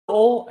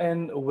All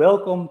and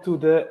welcome to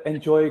the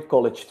NJOI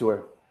College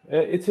Tour.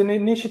 It's an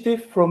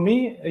initiative from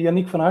me,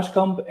 Yannick van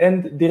Harskamp,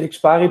 and Dirk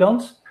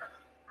Sparidans.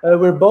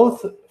 We're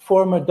both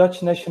former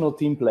Dutch national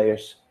team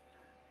players.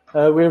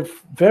 We're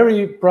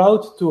very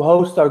proud to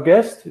host our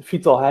guest,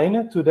 Vital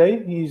Heynen,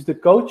 today. He's the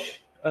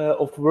coach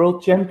of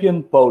world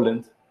champion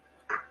Poland.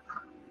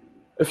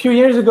 A few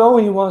years ago,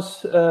 he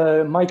was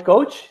my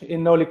coach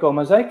in Noliko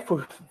Mazeik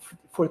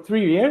for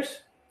 3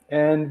 years.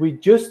 And we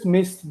just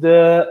missed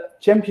the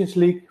Champions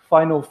League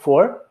Final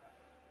Four.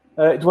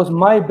 It was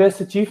my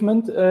best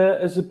achievement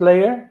as a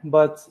player,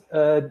 but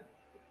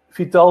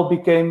Vital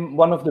became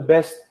one of the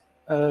best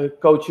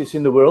coaches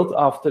in the world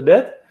after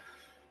that.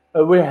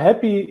 We're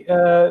happy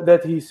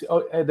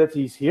that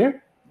he's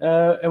here,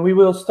 and we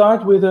will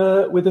start with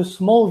a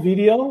small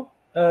video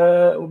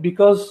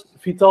because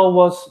Vital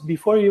was,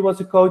 before he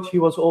was a coach, he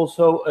was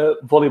also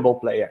a volleyball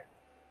player.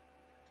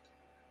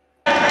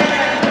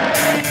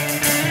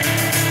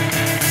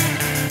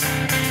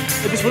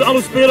 Het is voor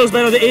alle spelers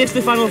bijna de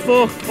eerste Final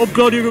Four op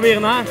Claudio weer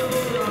na.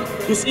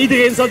 Dus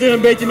iedereen zat er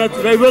een beetje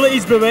met, wij willen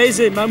iets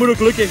bewijzen, maar het moet ook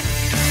lukken.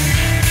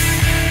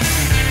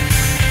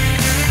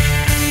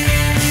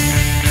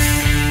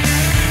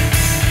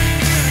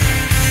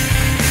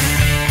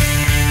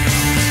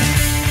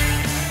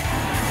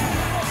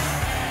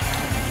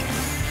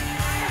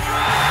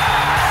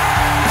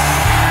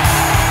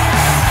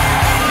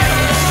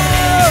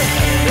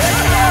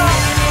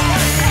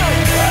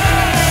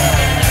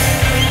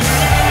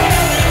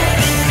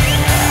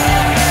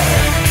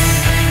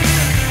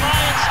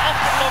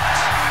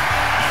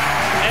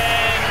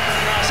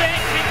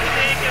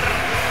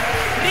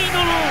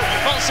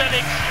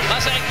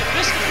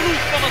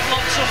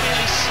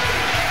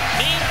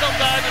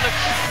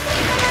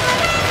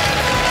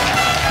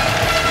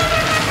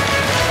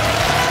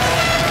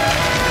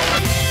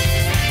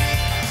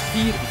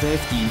 4-15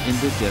 in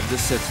de derde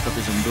set. Dat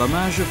is een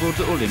blamage voor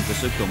de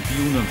Olympische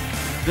kampioenen.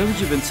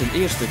 België wint zijn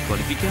eerste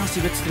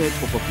kwalificatiewedstrijd,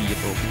 op papier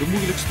ook de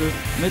moeilijkste,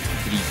 met 3-0.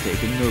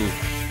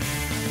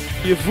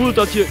 Je voelt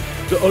dat je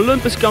de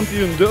Olympisch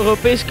kampioen, de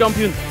Europees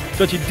kampioen,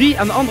 dat je die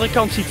aan de andere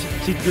kant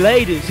ziet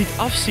lijden, ziet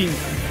afzien.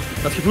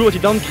 Dat gevoel wat je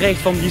dan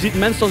krijgt van, je ziet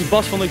mensen als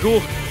Bas van der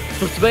Goor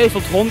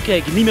vertwijfeld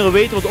rondkijken, niet meer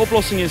weten wat de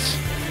oplossing is.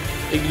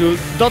 Ik bedoel,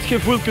 dat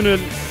gevoel kunnen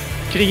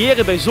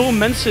creëren bij zo'n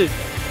mensen,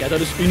 ja, dat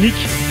is uniek.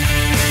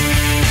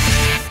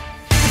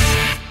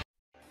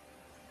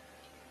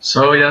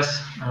 So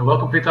yes,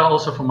 welcome Vital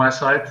also from my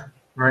side.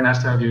 Very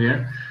nice to have you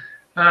here.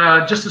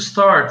 Just to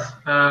start,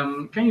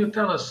 can you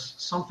tell us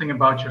something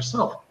about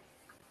yourself?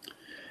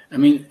 I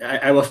mean,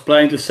 I was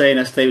planning to say, and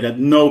I stated that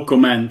no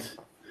comment.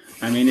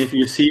 I mean, if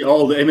you see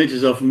all the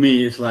images of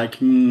me, it's like,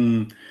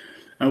 and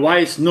why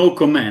it's no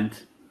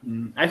comment?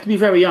 I have to be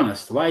very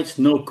honest, why it's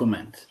no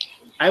comment?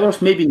 I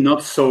was maybe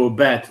not so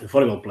bad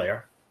volleyball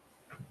player,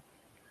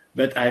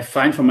 but I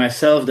find for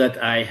myself that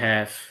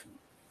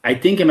I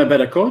think I'm a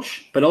better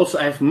coach, but also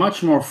I have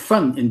much more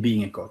fun in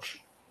being a coach.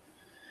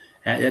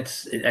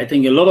 I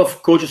think a lot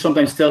of coaches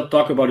sometimes still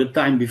talk about the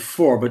time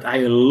before, but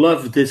I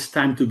love this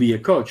time to be a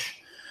coach.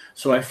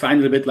 So I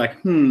find it a bit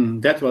like,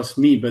 that was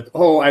me, but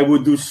I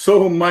would do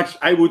so much.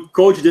 I would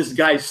coach this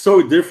guy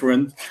so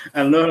different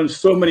and learn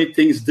so many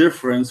things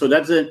different. So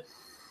that's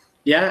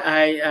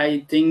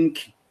I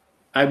think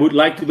I would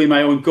like to be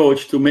my own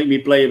coach to make me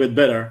play a bit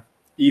better,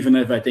 even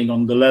if I think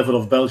on the level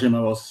of Belgium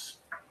I was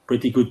a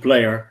pretty good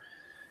player.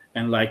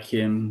 And like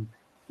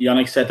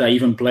Yannick said,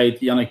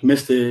 Yannick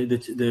missed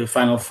the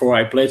Final Four.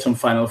 I played some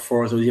Final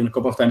Fours. I was even a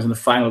couple of times in the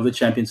final of the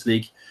Champions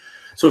League.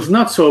 So it's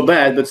not so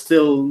bad, but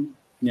still,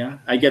 yeah,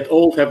 I get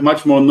old, have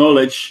much more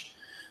knowledge.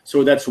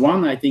 So that's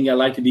one. I think I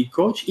like to be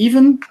coach.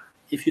 Even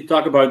if you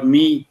talk about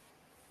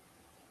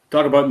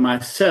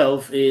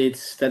myself,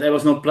 it's that I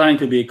was not planning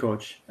to be a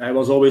coach. I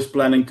was always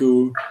planning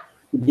to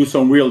do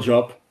some real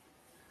job.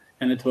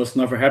 And it was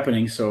never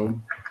happening, so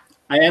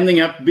I ending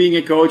up being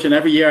a coach, and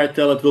every year I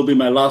tell it will be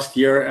my last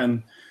year,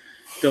 and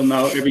till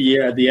now every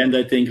year at the end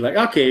I think like,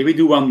 okay, we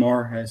do one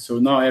more. So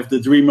now I have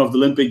the dream of the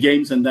Olympic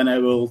Games, and then I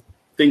will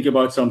think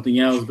about something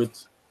else,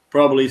 but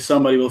probably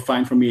somebody will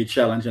find for me a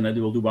challenge, and I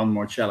will do one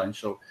more challenge.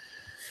 So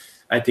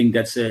I think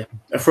that's a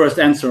first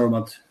answer.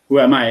 But who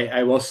am I?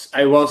 I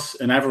was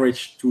an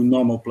average to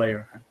normal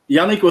player.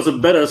 Yannick was a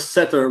better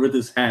setter with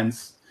his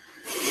hands.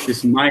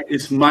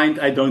 His mind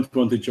I don't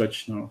want to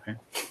judge. No.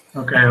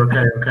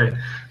 Okay.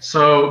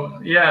 So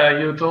yeah,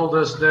 you told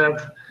us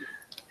that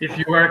if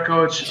you were a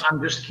coach,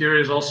 I'm just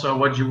curious also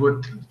what you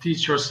would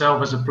teach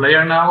yourself as a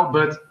player now,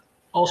 but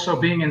also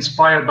being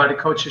inspired by the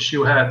coaches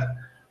you had.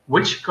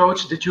 Which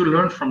coach did you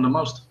learn from the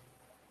most?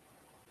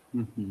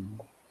 Mm-hmm.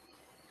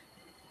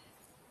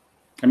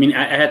 I mean,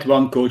 I had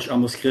one coach,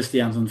 Anders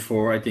Christiansen,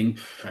 for I think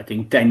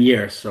 10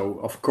 years. So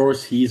of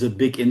course he's a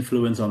big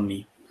influence on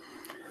me.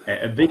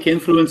 A big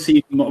influence,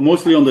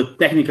 mostly on the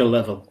technical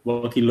level,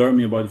 what he learned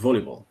me about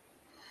volleyball.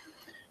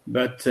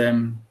 But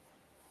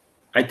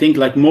I think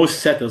like most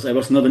setters, I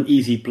was not an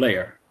easy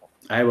player.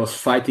 I was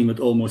fighting with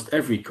almost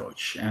every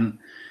coach. And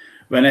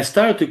when I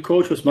started to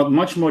coach, was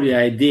much more the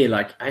idea,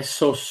 like I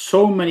saw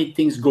so many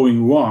things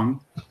going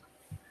wrong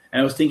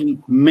And I was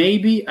thinking,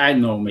 maybe I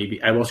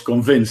was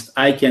convinced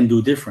I can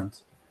do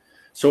different.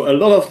 So a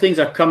lot of things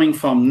are coming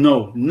from,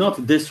 no,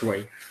 not this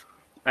way.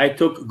 I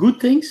took good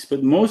things,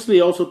 but mostly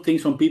also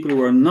things from people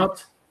who are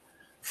not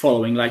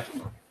following. Like,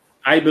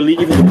 I believe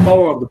in the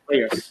power of the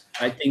players.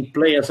 I think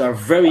players are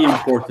very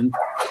important.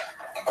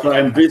 So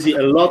I'm busy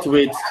a lot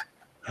with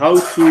how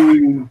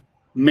to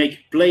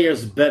make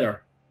players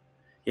better.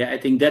 Yeah, I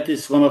think that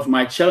is one of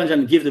my challenges,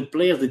 and give the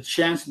players the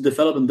chance to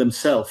develop them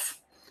themselves.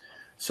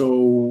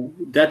 So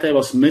that I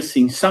was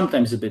missing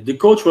sometimes a bit. The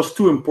coach was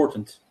too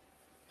important,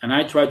 and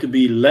I try to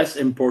be less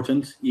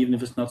important, even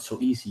if it's not so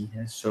easy.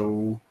 Yeah?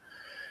 So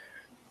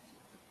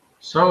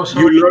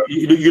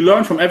you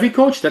learn from every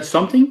coach. That's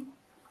something.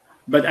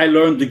 But I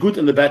learned the good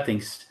and the bad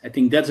things. I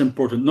think that's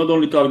important. Not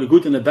only talk the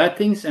good and the bad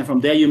things, and from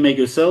there you make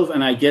yourself.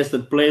 And I guess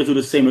that players do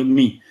the same with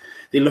me.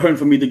 They learn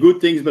from me the good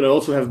things, but I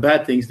also have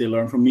bad things they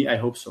learn from me. I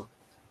hope so.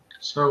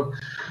 So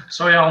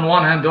yeah, on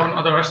one hand, don't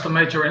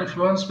underestimate your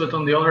influence, but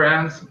on the other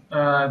hand,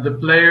 the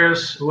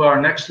players who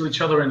are next to each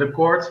other in the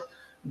court,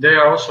 they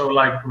are also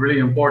like really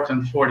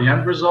important for the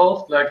end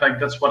result. Like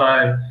that's what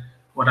I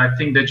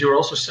think that you're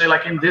also say.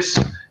 Like in this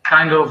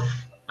kind of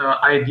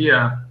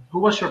idea, who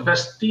was your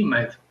best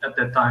teammate at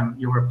that time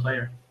you were a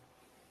player?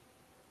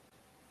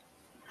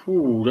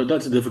 Ooh,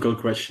 that's a difficult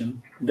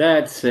question.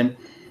 That's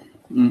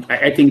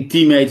I think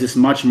teammates is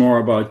much more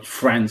about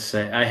friends.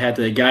 I had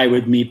a guy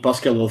with me,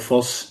 Pascal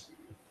Vos,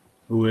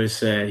 who is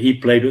he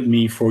played with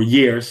me for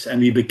years,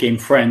 and we became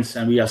friends,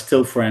 and we are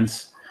still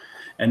friends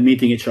and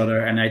meeting each other.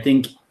 And I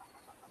think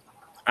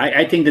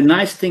the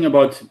nice thing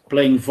about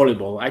playing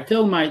volleyball, I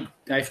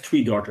have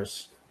 3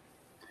 daughters,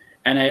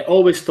 and I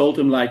always told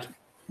them, like,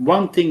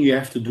 one thing you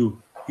have to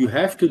do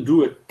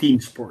a team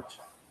sport.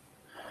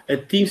 A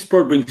team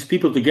sport brings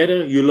people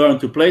together. You learn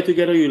to play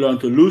together. You learn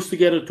to lose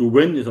together. To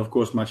win is, of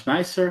course, much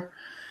nicer.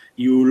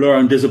 You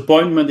learn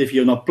disappointment if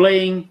you're not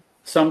playing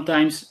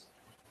sometimes.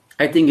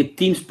 I think a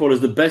team sport is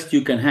the best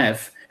you can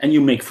have, and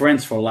you make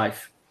friends for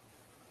life.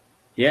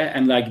 Yeah,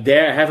 and like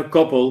there I have a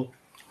couple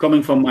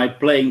coming from my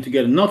playing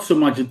together, not so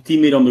much a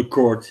teammate on the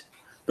court,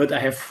 but I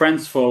have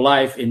friends for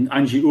life in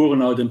Angie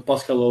Oerenhout and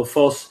Pascal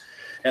Vos,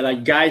 and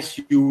like guys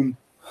you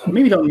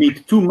maybe don't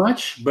meet too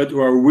much, but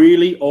who are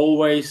really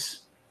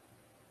always,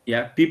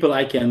 people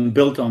I can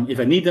build on. If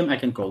I need them, I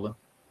can call them.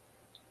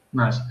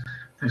 Nice.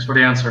 Thanks for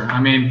the answer. I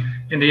mean,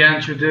 in the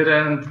end, you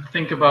didn't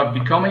think about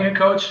becoming a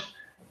coach.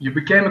 You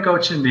became a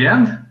coach in the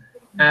end.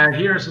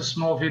 Here's a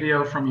small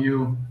video from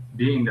you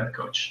being that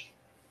coach.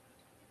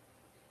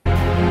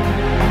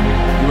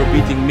 You were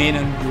beating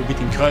Heynen, you were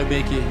beating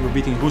Kruijbeke, you were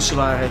beating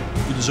Roeselare.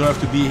 You deserve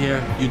to be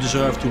here. You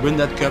deserve to win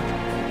that cup.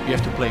 You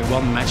have to play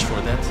one match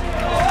for that.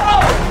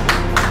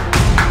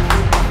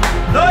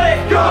 Let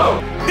it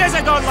go! This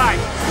I don't like.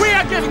 We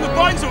are giving the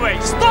points away.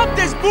 Stop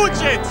this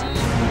bullshit!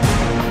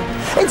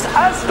 It's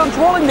us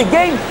controlling the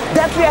game.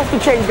 That we have to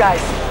change,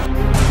 guys.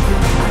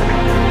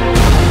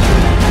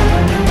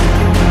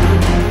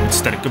 Het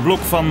sterke blok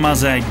van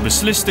Maaseik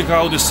beslist de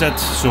gouden set.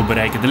 Zo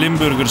bereiken de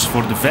Limburgers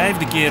voor de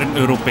 5e keer een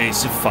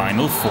Europese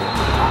Final Four.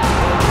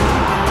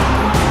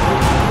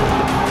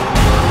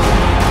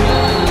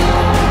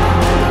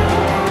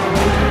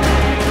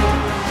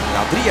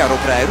 Na 3 jaar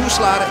op rij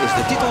Roeselare is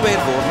de titel weer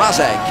voor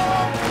Maaseik.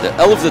 De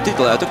 11e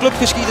titel uit de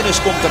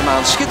clubgeschiedenis komt er na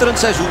een schitterend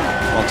seizoen,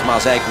 want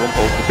Maaseik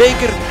won ook de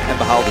beker en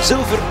behaalde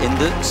zilver in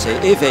de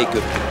CEV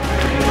Cup.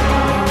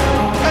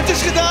 Het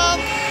is gedaan!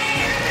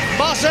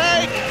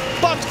 Maaseik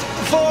pakt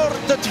voor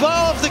de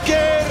 12e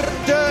keer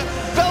de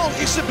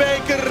Belgische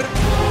beker.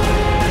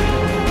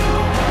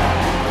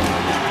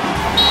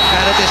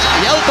 En het is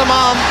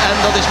Jeltemaan en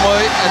dat is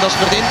mooi en dat is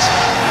verdiend.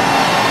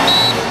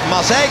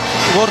 Maaseik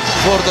wordt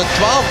voor de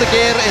 12e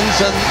keer in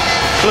zijn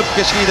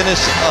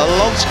clubgeschiedenis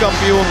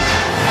landskampioen.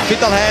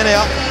 Vital Heynen,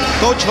 ja,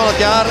 coach van het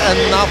jaar en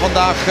na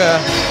vandaag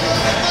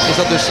is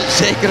dat dus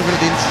zeker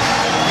verdiend.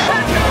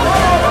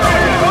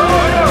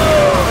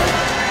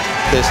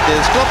 Dus dit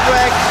is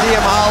Klopwijk die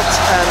hem haalt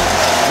en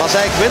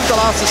Maaseik wint de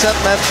laatste set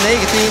met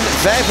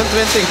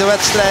 19-25, de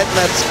wedstrijd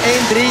met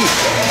 1-3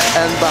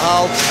 en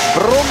behaalt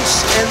brons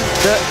in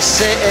de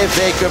CEV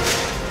Cup.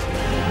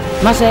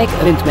 Maaseik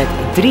wint met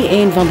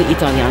 3-1 van de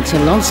Italiaanse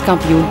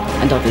landskampioen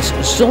en dat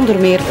is zonder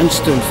meer een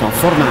stunt van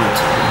formaat.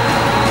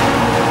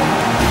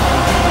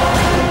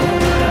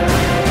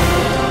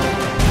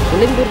 De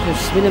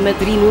Limburgers winnen met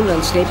 3-0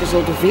 en slepen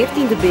zo de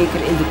 14e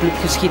beker in de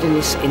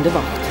clubgeschiedenis in de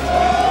wacht.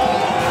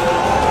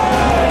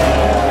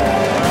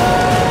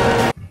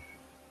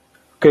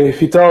 Okay,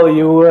 Vital,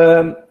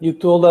 you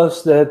told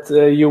us that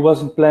you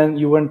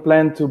weren't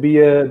planned to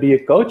be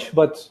a coach,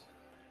 but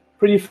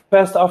pretty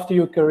fast after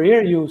your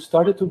career you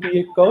started to be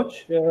a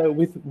coach.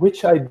 With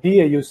which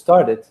idea you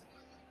started?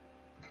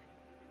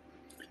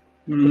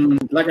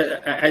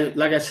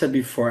 Like I said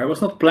before, I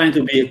was not planning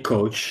to be a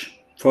coach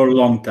for a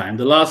long time.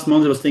 The last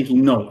month I was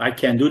thinking, no, I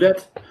can't do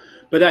that.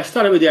 But I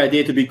started with the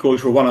idea to be coach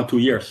for 1 or 2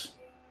 years,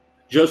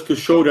 just to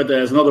show that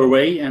there's another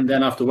way. And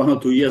then after 1 or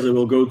 2 years, I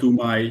will go to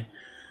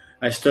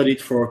I studied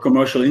for a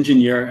commercial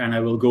engineer, and I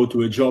will go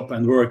to a job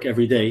and work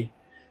every day.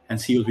 and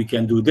see what we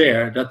can do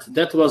there.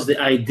 That was the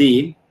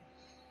idea.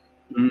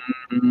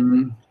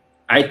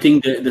 I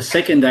think the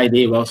second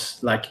idea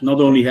was like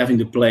not only having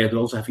the player, but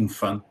also having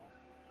fun.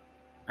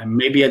 And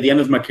maybe at the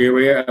end of my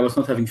career, I was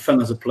not having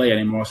fun as a player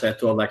anymore. So I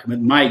thought, like,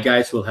 my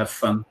guys will have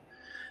fun.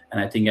 And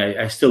I think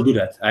I still do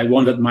that. I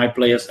want that my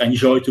players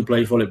enjoy to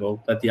play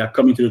volleyball, that they are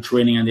coming to the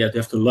training and they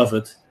have to love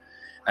it.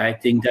 I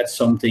think that's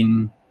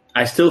something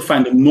I still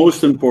find the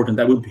most important.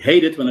 I would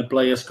hate it when a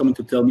player is coming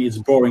to tell me it's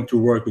boring to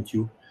work with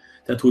you.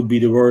 That would be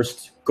the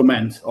worst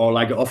comment. Or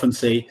like I often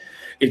say,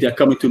 if they're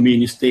coming to me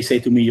and they say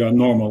to me, you're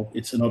normal,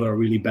 it's another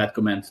really bad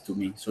comment to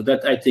me. So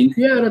that I think,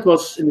 that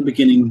was in the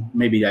beginning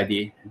maybe the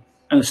idea.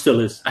 And it still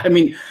is. I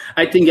mean,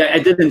 I think I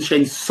didn't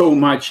change so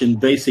much in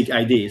basic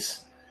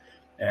ideas.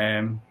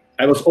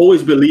 I was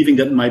always believing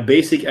that my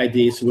basic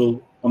ideas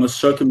will, on a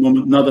certain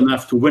moment, not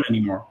enough to win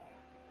anymore.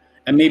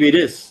 And maybe it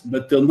is,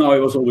 but till now I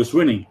was always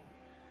winning.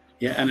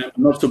 Yeah, and at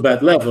not so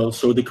bad level.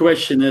 So the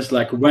question is,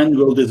 like, when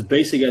will this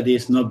basic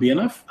ideas not be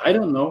enough? I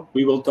don't know.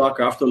 We will talk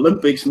after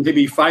Olympics.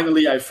 Maybe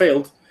finally I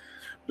failed.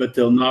 But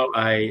till now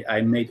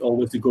I made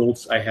always the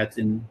goals I had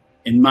in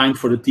mind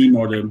for the team,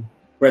 or the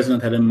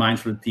president had in mind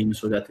for the team.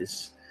 So that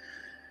is,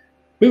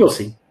 we will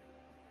see.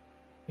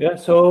 Yeah,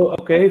 so,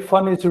 okay,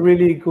 fun is a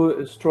really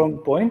good, strong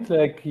point.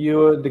 Like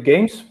the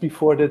games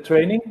before the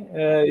training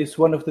is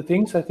one of the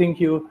things. I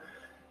think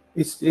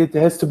it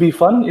has to be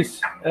fun.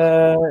 Is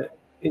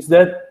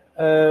that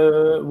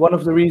one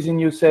of the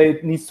reasons you say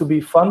it needs to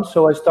be fun?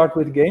 So I start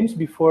with games in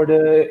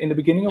the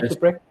beginning of the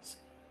practice?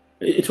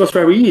 It was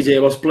very easy. I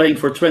was playing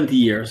for 20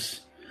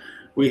 years.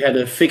 We had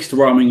a fixed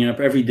warming up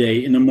every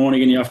day, in the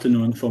morning and the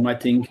afternoon, from I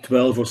think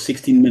 12 or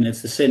 16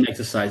 minutes, the same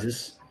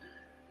exercises.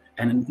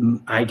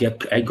 And I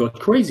got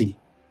crazy.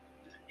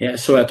 Yeah,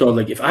 so I thought,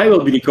 like, if I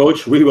will be the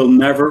coach, we will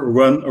never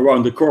run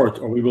around the court,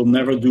 or we will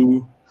never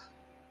do,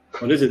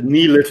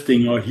 knee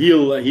lifting or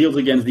heels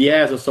against the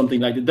ass or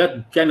something like that.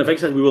 That kind of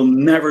exercise we will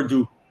never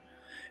do.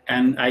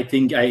 And I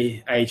think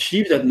I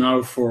achieved that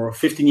now for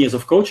 15 years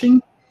of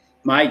coaching.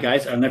 My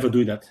guys, I'll never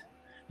do that.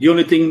 The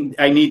only thing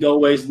I need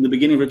always in the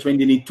beginning of the training,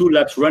 they need 2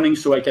 laps running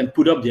so I can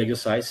put up the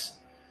exercise.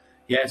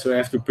 Yeah, so I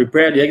have to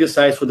prepare the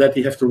exercise for that.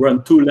 They have to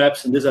run 2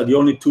 laps, and these are the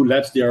only 2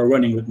 laps they are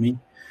running with me.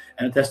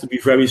 And it has to be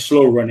very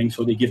slow running,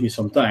 so they give me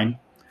some time.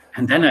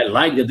 And then I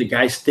like that the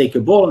guys take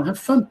a ball and have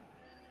fun.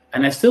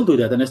 And I still do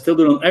that, and I still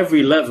do it on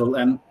every level.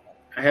 And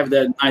I have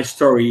that nice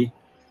story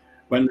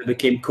when I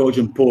became coach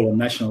in Poland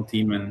national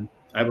team, and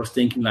I was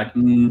thinking, like,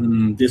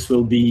 this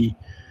will be,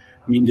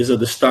 these are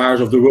the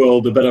stars of the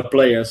world, the better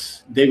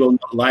players. They will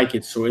not like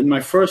it. So in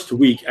my first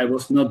week, I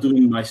was not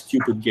doing my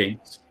stupid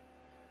games.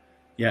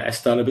 Yeah, I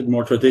started a bit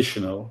more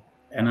traditional.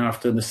 And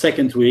after the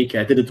second week,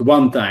 I did it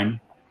 1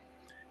 time.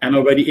 And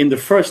already in the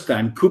first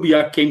time,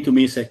 Kubiak came to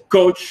me and said,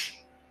 Coach,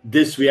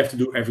 this we have to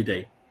do every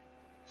day.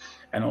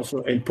 And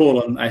also in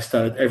Poland, I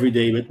started every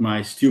day with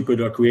my stupid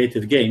or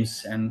creative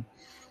games. And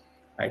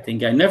I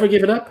think I never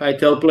give it up. I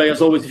tell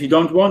players always, if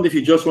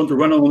you just want to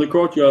run on the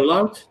court, you're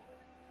allowed.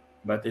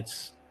 But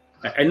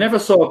I never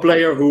saw a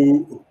player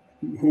who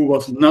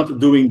was not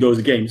doing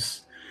those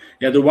games.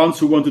 Yeah, the ones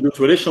who want to do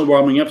traditional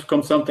warming up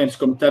sometimes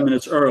come 10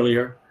 minutes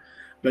earlier,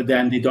 but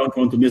then they don't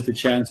want to miss the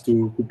chance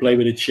to play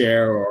with a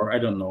chair, or I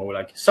don't know,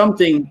 like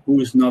something who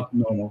is not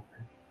normal.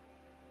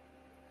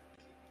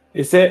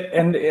 Is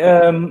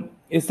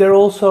there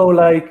also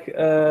like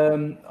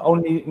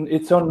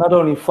it's not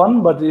only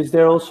fun, but is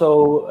there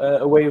also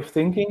a way of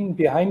thinking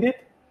behind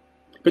it?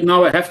 But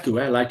now I have to.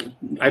 Like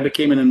I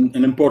became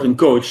an important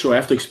coach, so I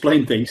have to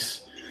explain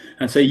things.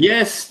 And say,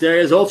 yes, there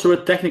is also a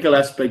technical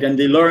aspect, and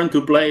they learn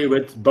to play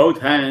with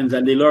both hands,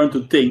 and they learn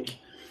to think.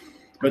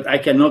 But I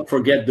cannot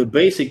forget the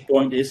basic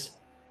point is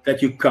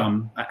that you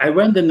come. I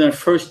went in the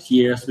first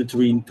years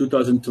between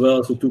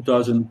 2012 to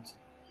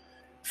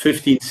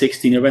 2015,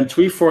 16. I went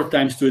 3-4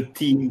 times to a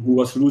team who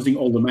was losing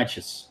all the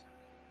matches.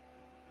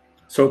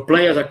 So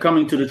players are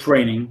coming to the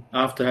training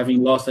after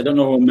having lost, I don't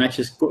know how many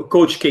matches,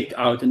 coach kicked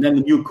out, and then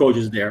the new coach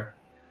is there.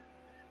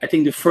 I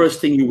think the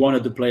first thing you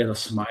wanted, the players are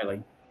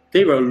smiling.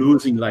 They were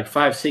losing like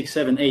 5, 6,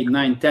 7, 8,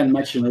 9, 10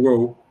 matches in a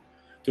row.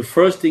 The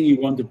first thing you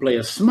want the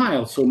players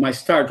smile. So my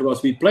start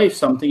was we play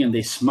something and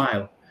they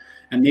smile.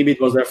 And maybe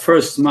it was their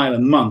first smile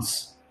in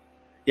months.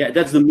 Yeah,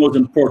 that's the most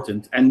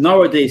important. And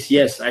nowadays,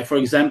 yes, for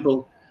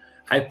example,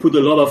 I put a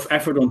lot of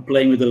effort on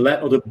playing with the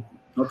left,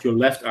 not your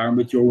left arm,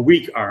 but your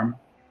weak arm.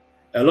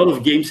 A lot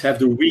of games have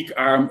the weak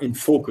arm in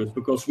focus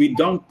because we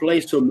don't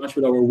play so much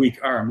with our weak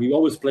arm. We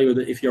always play with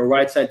if you're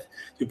right side,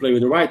 you play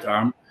with the right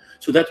arm.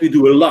 So that we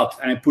do a lot,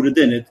 and I put it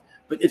in it,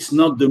 but it's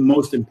not the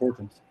most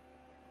important.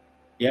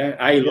 Yeah,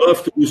 I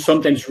love to do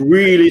sometimes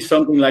really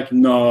something like,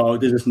 no,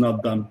 this is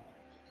not done.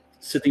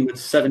 Sitting with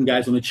 7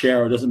 guys on a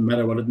chair, it doesn't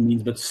matter what it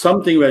means, but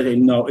something where they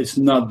know it's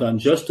not done,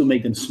 just to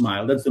make them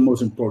smile. That's the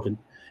most important.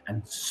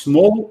 And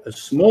a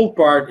small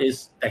part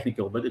is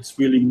technical, but it's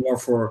really more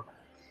for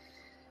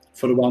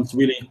the ones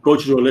really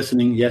coaches who are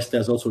listening. Yes,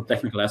 there's also a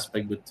technical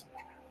aspect, but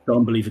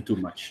don't believe it too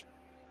much.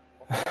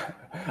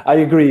 I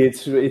agree.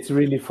 It's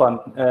really fun.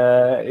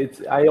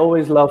 I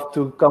always love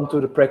to come to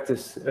the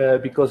practice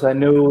because I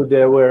knew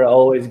there were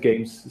always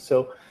games.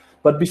 So,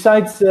 but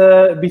besides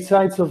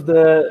of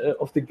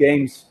the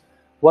games,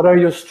 what are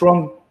your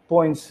strong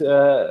points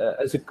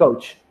as a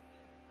coach?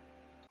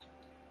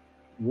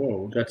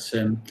 Whoa, that's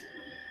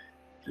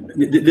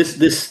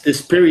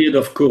this period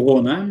of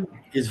Corona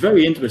is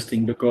very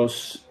interesting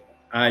because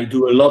I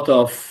do a lot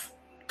of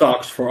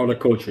talks for other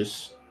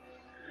coaches,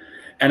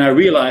 and I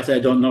realize I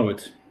don't know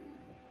it.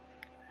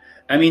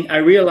 I mean, I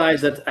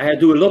realize that I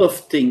do a lot of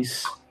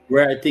things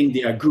where I think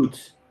they are good,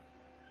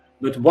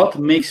 but what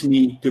makes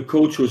me the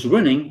coach who's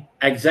winning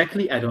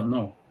exactly, I don't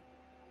know.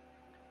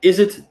 Is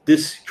it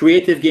this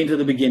creative games at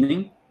the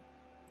beginning?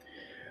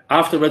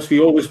 Afterwards, we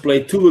always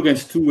play 2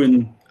 against 2,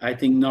 and I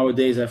think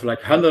nowadays I have like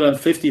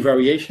 150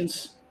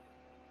 variations.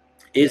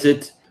 Is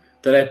it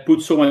that I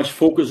put so much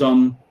focus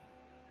on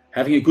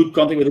having a good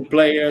contact with the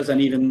players,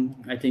 and even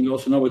I think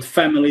also now with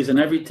families and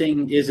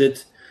everything? Is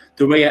it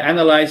the way I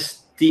analyze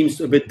teams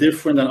a bit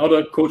different than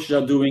other coaches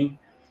are doing?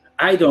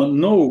 I don't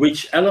know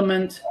which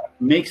element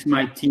makes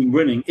my team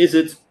winning. Is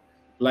it,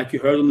 like you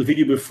heard on the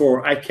video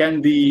before, I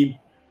can be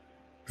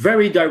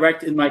very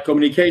direct in my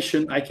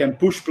communication, I can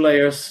push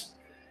players.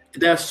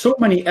 There are so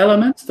many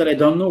elements that I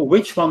don't know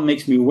which one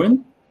makes me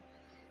win.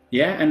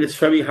 Yeah, and it's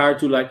very hard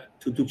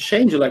to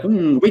change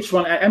it. Which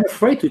one? I'm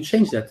afraid to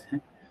change that.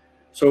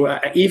 So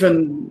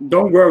even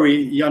don't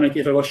worry, Yannick,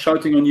 if I was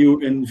shouting on you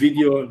in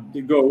video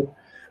ago,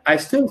 I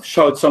still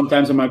shout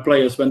sometimes on my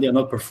players when they are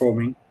not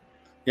performing.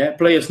 Yeah,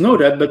 players know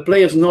that, but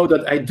players know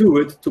that I do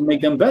it to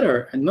make them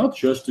better and not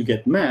just to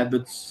get mad.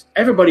 But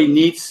everybody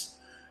needs.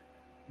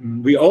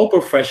 We're all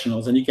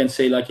professionals, and you can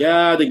say like,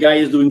 yeah, the guy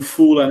is doing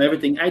full and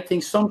everything. I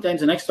think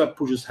sometimes an extra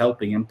push is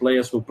helping, and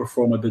players will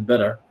perform a bit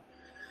better.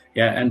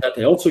 Yeah, and that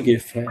they also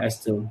give.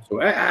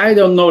 So I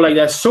don't know. Like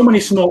there's so many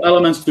small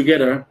elements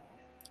together.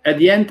 At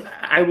the end,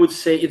 I would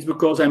say it's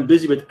because I'm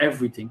busy with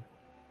everything.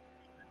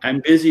 I'm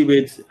busy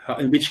with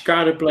in which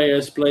car the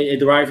players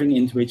driving,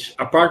 in which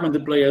apartment the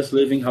players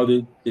living, how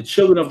the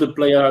children of the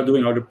player are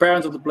doing, how the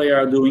parents of the player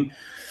are doing,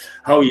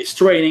 how he is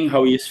training,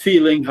 how he is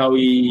feeling, how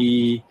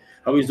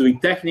he's doing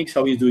techniques,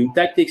 how he's doing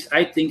tactics.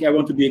 I think I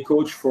want to be a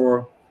coach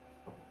for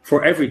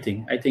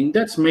everything. I think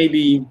that's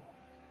maybe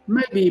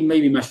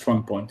my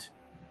strong point.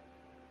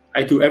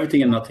 I do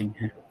everything and nothing.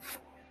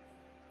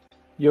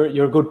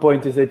 Your good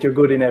point is that you're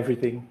good in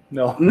everything.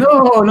 No,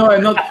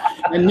 I'm not.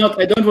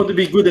 I don't want to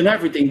be good in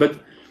everything, but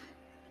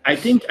I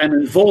think I'm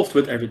involved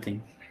with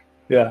everything.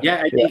 Yeah.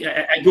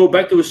 I go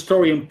back to a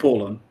story in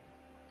Poland.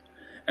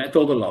 And I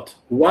told a lot.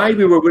 Why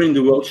we were winning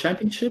the World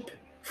Championship?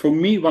 For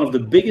me, one of the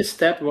biggest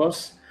steps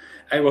was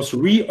I was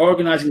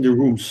reorganizing the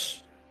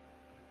rooms.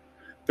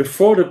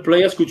 Before the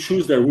players could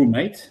choose their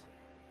roommate,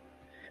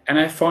 and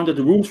I found that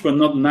the rooms were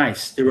not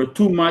nice. There were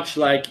too much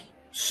like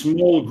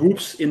small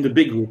groups in the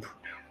big group.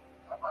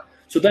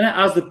 So then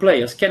I asked the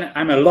players,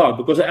 I'm allowed,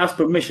 because I asked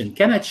permission,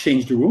 can I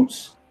change the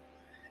rooms?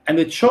 And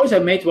the choice I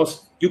made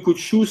was you could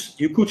choose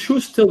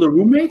still the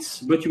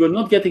roommates, but you were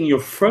not getting your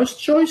first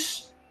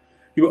choice.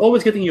 You were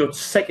always getting your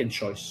second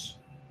choice.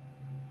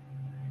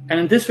 And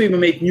in this way, we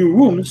made new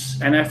rooms,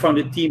 and I found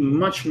the team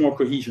much more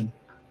cohesion.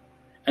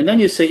 And then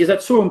you say, is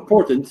that so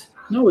important?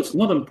 No, it's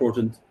not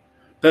important.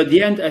 But at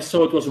the end, I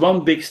saw it was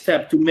one big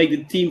step to make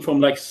the team from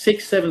like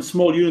 6, 7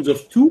 small units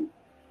of 2.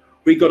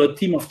 We got a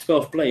team of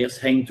 12 players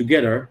hanging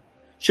together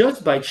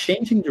just by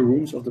changing the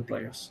rooms of the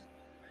players.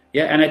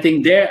 Yeah, and I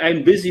think there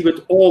I'm busy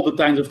with all the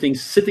kinds of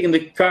things. Sitting in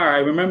the car, I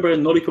remember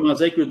in Nordic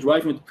Mazek, we were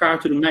driving with the car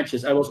to the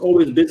matches. I was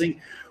always busy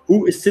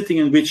who is sitting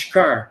in which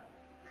car.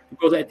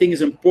 Because I think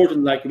it's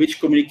important, like which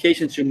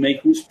communications you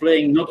make, who's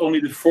playing, not only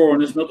the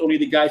foreigners, not only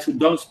the guys who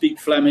don't speak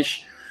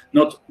Flemish,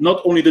 not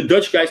only the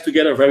Dutch guys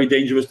together, very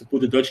dangerous to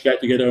put the Dutch guy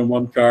together in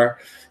one car.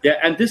 Yeah,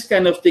 and this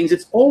kind of things,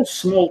 it's all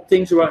small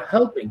things who are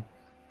helping.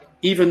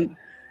 Even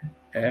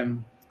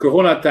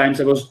Corona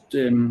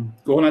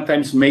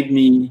times made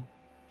me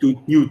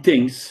do new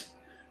things.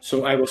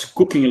 So I was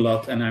cooking a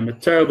lot, and I'm a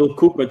terrible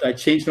cook, but I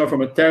changed now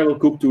from a terrible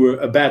cook to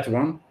a bad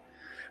one.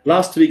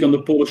 Last week on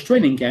the Polish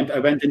training camp, I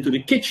went into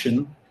the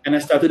kitchen and I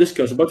started to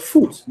discuss about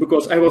food,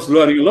 because I was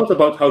learning a lot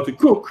about how to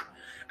cook.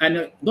 And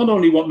I not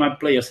only want my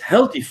players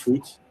healthy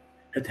food,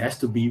 it has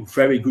to be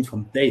very good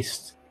from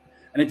taste.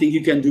 And I think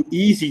you can do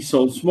easy,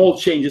 so small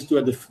changes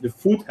to the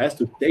food has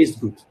to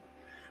taste good.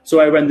 So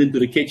I went into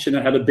the kitchen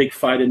and had a big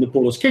fight in the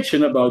Polish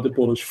kitchen about the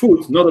Polish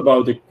food, not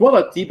about the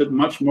quality, but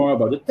much more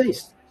about the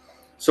taste.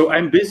 So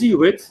I'm busy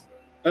with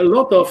a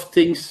lot of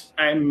things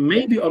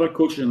maybe other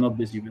coaches are not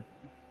busy with.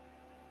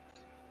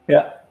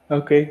 Yeah,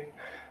 okay.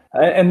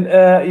 And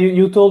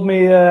you told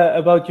me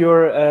about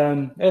your,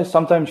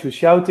 sometimes you're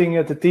shouting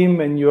at the team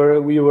and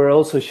we were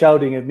also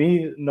shouting at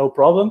me, no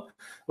problem.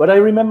 But I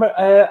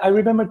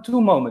remember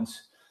 2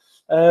 moments.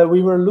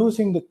 We were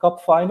losing the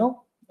cup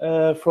final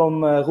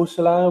from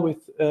Roeselare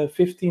with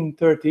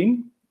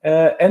 15-13.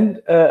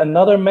 And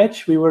another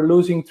match, we were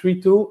losing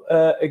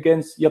 3-2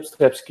 against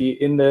Jastrzębski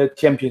in the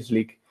Champions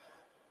League.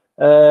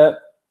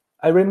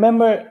 I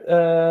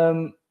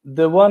remember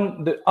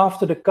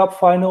after the cup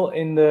final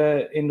in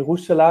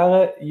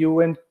Roeselare, you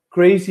went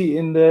crazy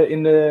in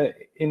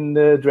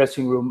the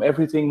dressing room.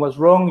 Everything was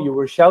wrong. You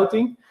were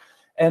shouting,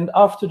 and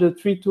after the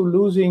 3-2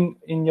 losing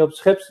in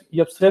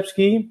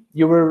Jastrzębski,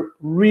 you were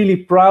really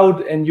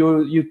proud, and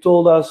you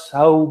told us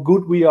how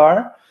good we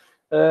are.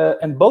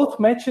 And both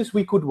matches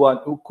we could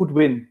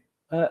win.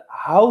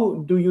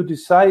 How do you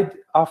decide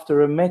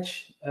after a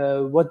match?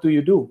 What do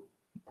you do?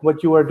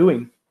 What you are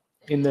doing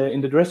in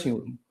the dressing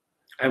room?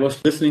 I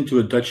was listening to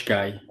a Dutch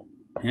guy.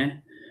 Yeah?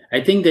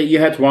 I think that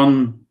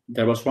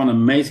there was one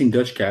amazing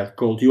Dutch guy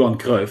called Johan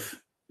Cruyff.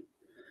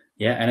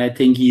 Yeah, and I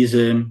think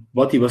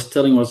what he was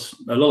telling was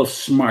a lot of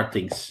smart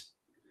things.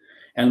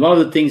 And one of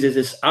the things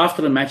is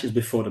after the match is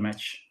before the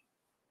match.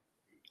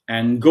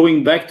 And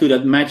going back to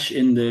that match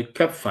in the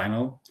cup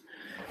final,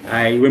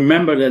 I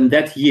remember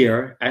that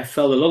year, I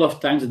felt a lot of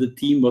times that the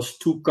team was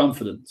too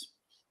confident,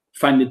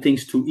 finding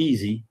things too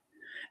easy.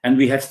 And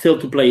we had still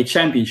to play a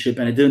championship,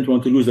 and I didn't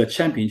want to lose that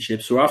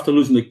championship. So after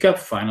losing the cup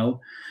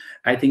final,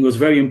 I think it was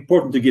very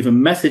important to give a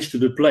message to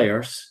the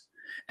players.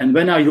 And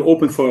when are you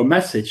open for a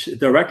message?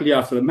 Directly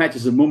after the match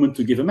is a moment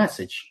to give a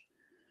message.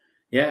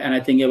 Yeah, and I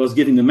think I was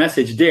giving the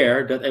message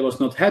there that I was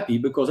not happy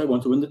because I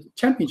want to win the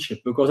championship.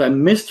 Because I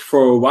missed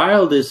for a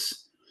while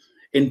this,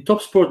 in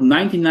top sport,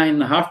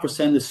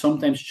 99.5% is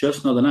sometimes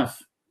just not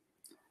enough.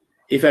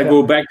 If I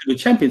go back to the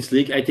Champions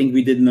League, I think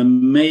we did an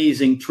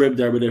amazing trip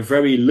there with a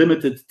very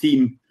limited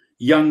team,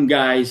 young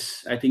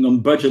guys. I think on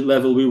budget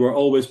level, we were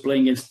always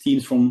playing against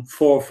teams from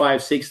 4,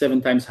 5, 6,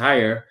 7 times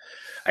higher.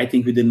 I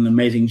think we did an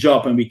amazing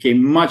job, and we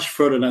came much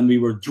further than we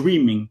were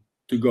dreaming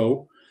to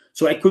go.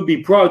 So I could be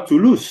proud to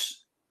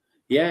lose.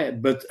 Yeah,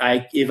 but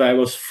if I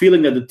was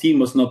feeling that the team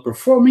was not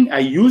performing, I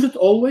use it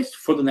always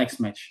for the next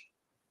match.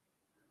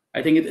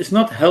 I think it's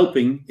not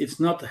helping. It's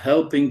not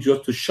helping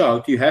just to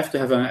shout. You have to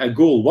have a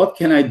goal. What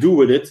can I do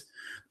with it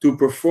to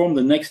perform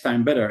the next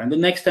time better? And the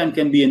next time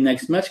can be a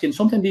next match, can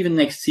sometimes be even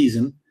next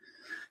season.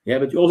 Yeah,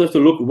 but you also have to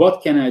look,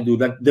 what can I do?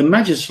 That the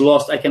match is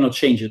lost, I cannot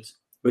change it.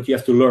 But you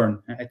have to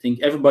learn. I think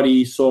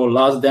everybody saw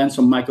Last Dance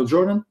on Michael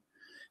Jordan.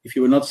 If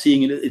you were not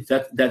seeing it,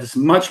 that is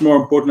much more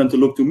important than to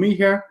look to me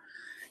here.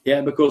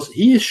 Yeah, because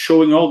he is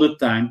showing all the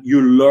time,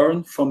 you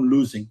learn from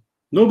losing.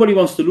 Nobody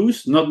wants to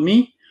lose, not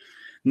me.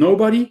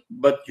 Nobody,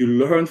 but you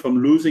learn from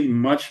losing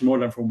much more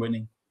than from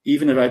winning.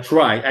 Even if I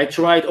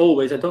tried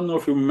always. I don't know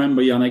if you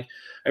remember, Yannick.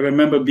 I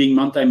remember being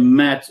one time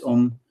mad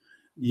on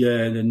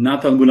the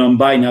Nathan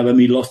Bounambaina when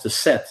we lost a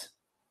set.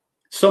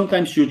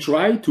 Sometimes you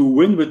try to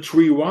win with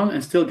 3-1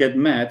 and still get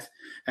mad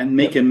and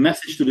make a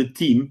message to the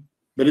team,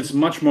 but it's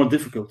much more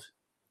difficult.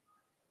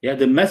 Yeah,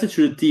 the message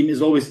to the team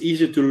is always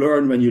easier to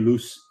learn when you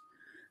lose.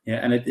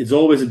 Yeah, and it's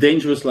always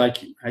dangerous. Like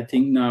I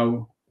think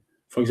now,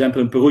 for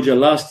example, in Perugia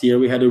last year,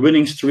 we had a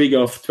winning streak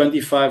of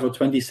 25 or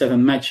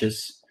 27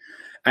 matches.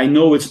 I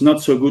know it's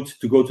not so good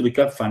to go to the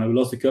cup final. We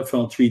lost the cup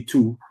final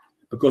 3-2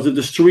 because if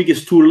the streak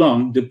is too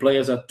long, the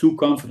players are too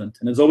confident.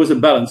 And it's always a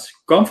balance.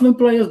 Confident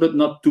players, but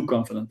not too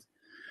confident.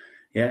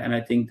 Yeah, and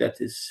I think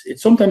it's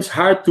sometimes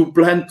hard to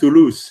plan to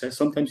lose.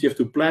 Sometimes you have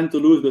to plan to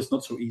lose, but it's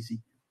not so easy.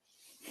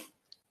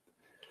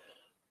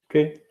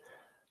 Okay.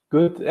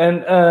 Good,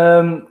 and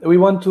we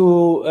want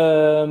to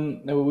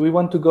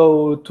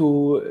go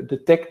to the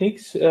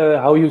techniques.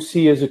 How you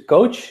see as a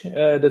coach,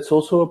 that's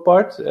also a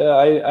part.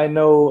 I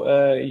know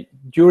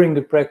during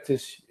the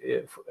practice,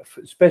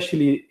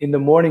 especially in the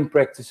morning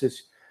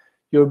practices,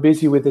 you're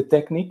busy with the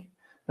technique.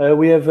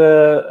 We have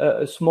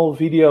a small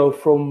video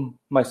from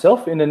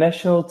myself in the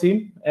national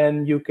team,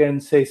 and you can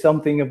say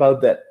something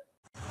about that.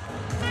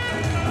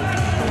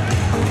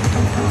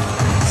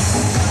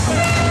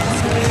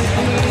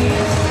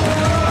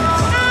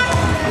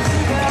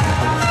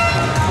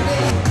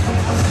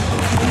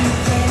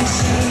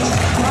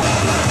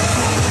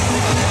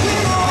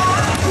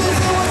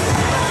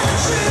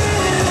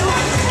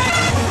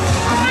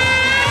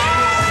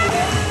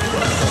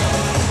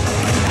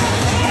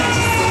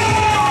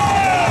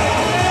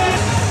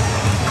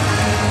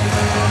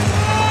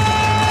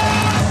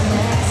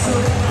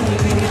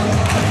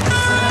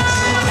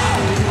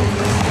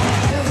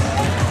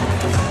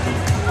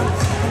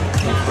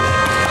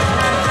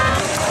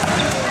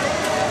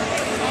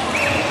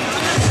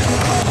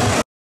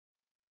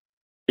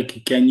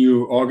 Can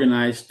you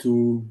organize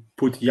to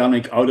put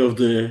Yannick out of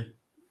the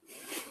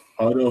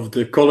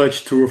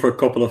college tour for a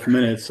couple of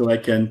minutes so I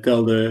can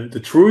tell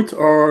the truth,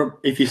 or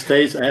if he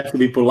stays, I have to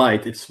be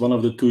polite? It's one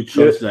of the two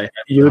choices I have.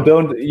 You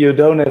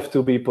don't have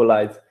to be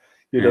polite.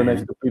 You don't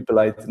have to be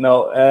polite.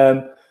 No,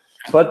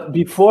 but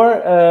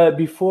before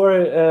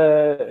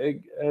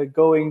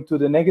going to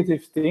the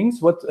negative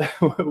things, what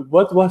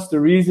was the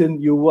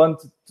reason you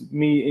wanted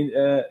me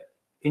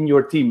in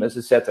your team as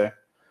a setter?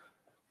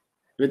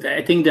 But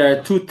I think there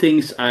are two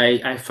things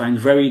I find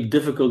very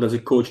difficult as a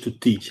coach to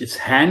teach. It's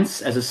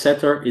hands as a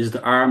setter, is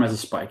the arm as a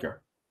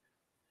spiker.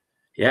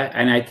 Yeah,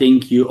 and I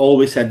think you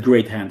always had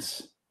great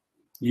hands.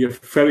 You have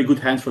very good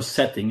hands for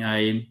setting.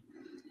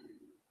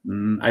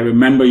 I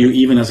remember you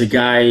even as a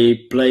guy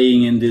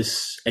playing in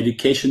this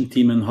education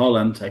team in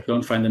Holland. I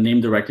don't find the name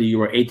directly. You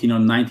were 18 or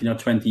 19 or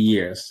 20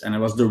 years. And I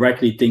was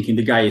directly thinking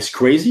the guy is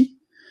crazy.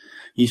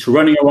 He's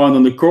running around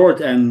on the court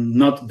and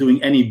not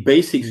doing any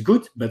basics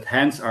good, but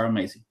hands are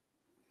amazing.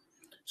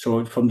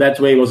 So from that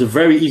way, it was a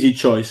very easy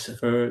choice.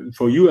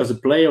 For you as a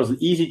player, it was an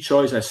easy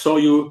choice. I saw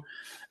you.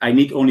 I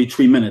need only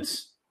 3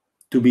 minutes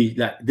to be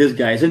like, this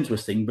guy is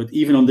interesting. But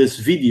even on this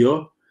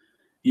video,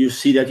 you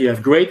see that you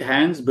have great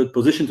hands, but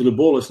position to the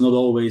ball is not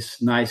always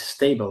nice,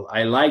 stable.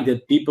 I like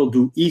that people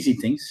do easy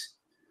things.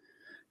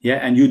 Yeah,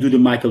 and you do the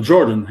Michael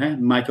Jordan.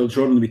 Michael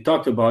Jordan, we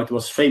talked about,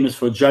 was famous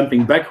for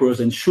jumping backwards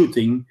and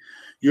shooting.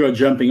 You are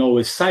jumping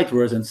always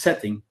sideways and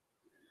setting.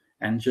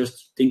 And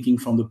just thinking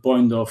from the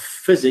point of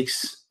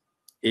physics,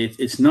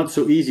 it's not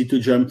so easy to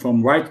jump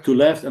from right to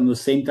left and at the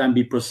same time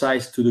be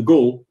precise to the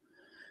goal.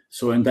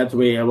 So in that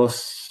way,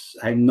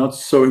 I'm not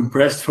so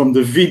impressed from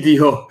the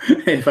video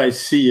if I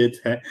see it.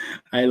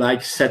 I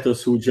like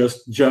setters who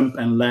just jump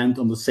and land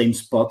on the same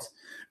spot,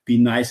 be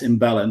nice and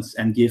balanced,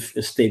 and give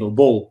a stable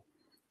ball.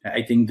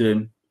 I think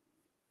the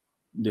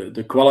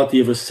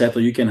quality of a setter,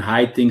 you can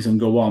hide things and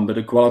go on, but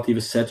the quality of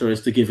a setter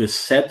is to give a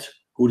set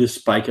who the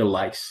spiker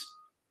likes.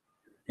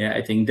 Yeah,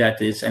 I think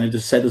that is, and if the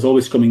set is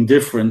always coming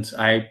different,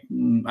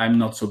 I'm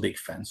not so big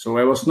fan. So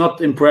I was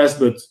not impressed,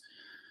 but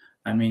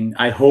I mean,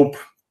 I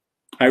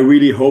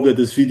really hope that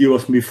this video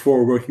was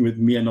before working with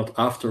me and not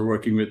after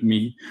working with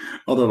me.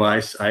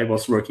 Otherwise, I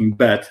was working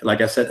bad.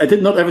 Like I said, I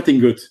did not everything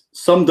good.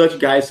 Some Dutch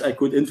guys I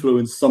could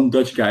influence. Some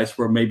Dutch guys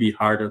were maybe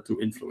harder to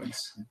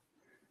influence.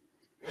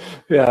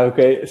 Yeah,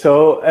 okay.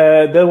 So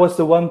that was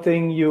the one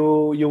thing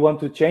you want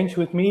to change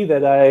with me,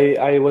 that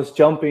I was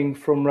jumping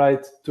from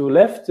right to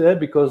left,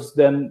 because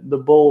then the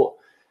ball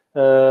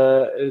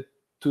to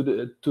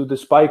the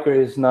spiker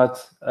is not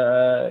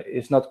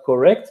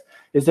correct.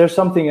 Is there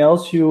something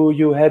else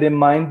you had in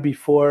mind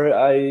before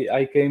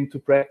I came to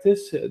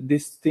practice?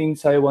 These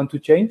things I want to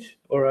change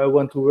or I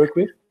want to work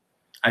with?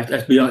 I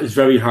have to be honest, it's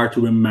very hard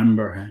to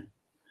remember.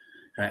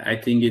 I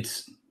think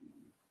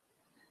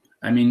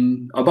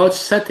about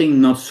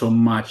setting, not so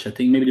much. I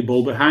think maybe the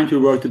ball behind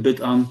you worked a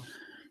bit on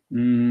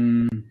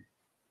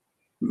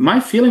my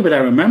feeling, but I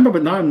remember.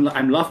 But now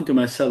I'm laughing to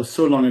myself.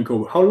 So long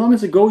ago. How long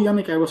is ago,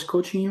 Yannick? I was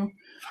coaching you.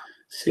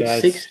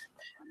 Six.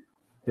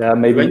 Yeah,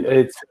 maybe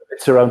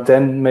it's around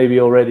 10, maybe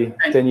already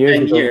 10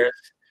 years. 10 years.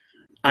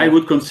 I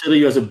would consider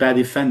you as a bad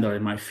defender,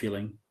 in my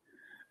feeling.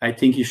 I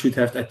think you should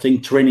have. I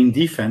think training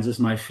defense is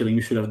my feeling.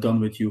 You should have done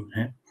with you.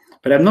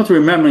 But I'm not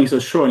remembering so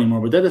sure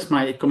anymore. But that is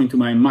coming to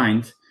my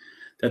mind.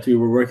 That we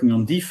were working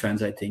on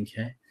defense, I think.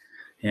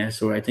 Yeah.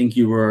 So I think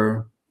you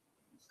were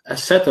a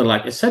setter.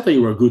 Like a setter,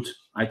 you were good.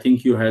 I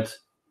think you had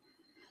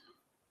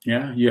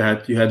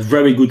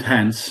very good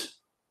hands.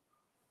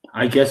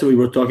 I guess we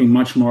were talking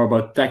much more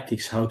about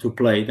tactics, how to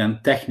play,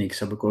 than techniques,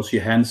 because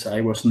your hands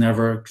I was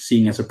never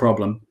seeing as a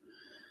problem.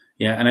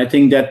 Yeah, and I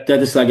think that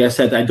is, like I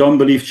said, I don't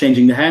believe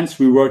changing the hands.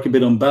 We work a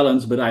bit on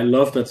balance, but I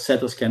love that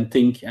setters can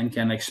think and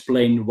can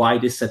explain why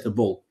they set the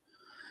ball.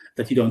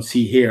 That you don't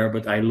see here,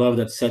 but I love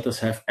that setters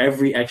have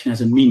every action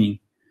has a meaning.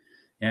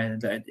 Yeah,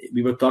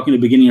 we were talking at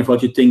the beginning of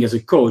what you think as a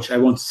coach. I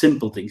want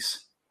simple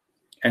things.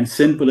 And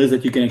simple is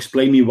that you can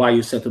explain me why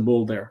you set the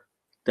ball there.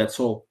 That's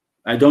all.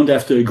 I don't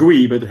have to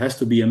agree, but it has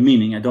to be a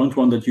meaning. I don't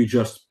want that you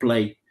just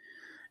play.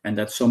 And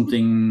that's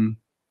something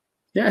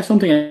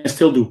I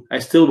still do. I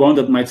still want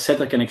that my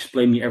setter can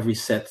explain me every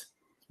set,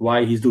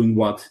 why he's doing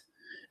what.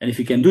 And if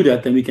he can do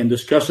that, then we can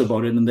discuss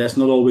about it. And there's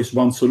not always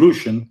one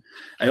solution.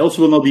 I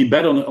also will not be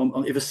bad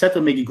on if a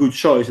setter makes a good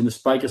choice and the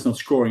spiker is not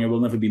scoring, I will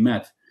never be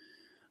mad.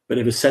 But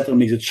if a setter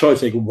makes a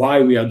choice, like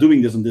why we are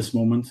doing this in this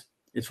moment,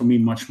 it's for me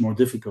much more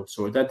difficult.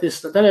 So that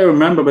I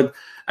remember, but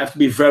I have to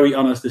be very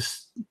honest,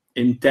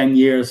 in 10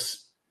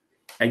 years,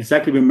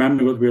 exactly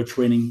remember what we are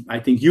training. I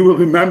think you will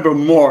remember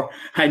more.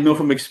 I know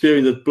from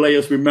experience that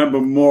players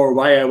remember more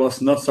why I was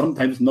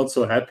sometimes not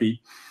so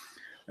happy.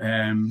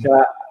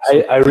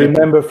 I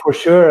remember for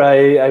sure.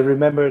 I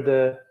remember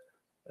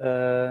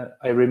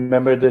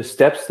the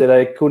steps that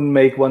I couldn't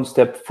make one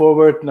step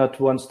forward, not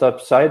one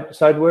step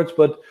sidewards.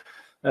 But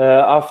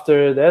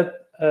after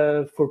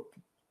that, for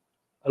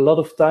a lot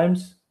of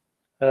times,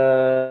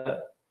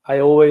 I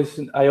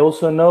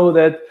also know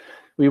that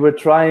we were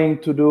trying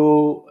to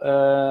do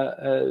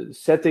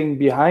setting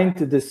behind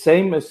the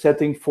same as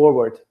setting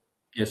forward.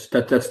 Yes,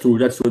 that's true.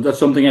 That's true. That's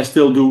something I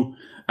still do.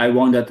 I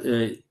want that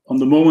on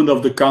the moment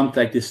of the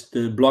contact,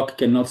 the block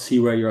cannot see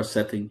where you're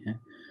setting.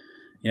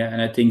 Yeah,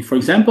 and I think, for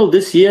example,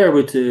 this year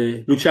with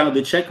Luciano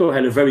De Cecco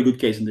had a very good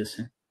case in this.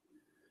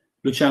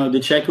 Luciano De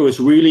Cecco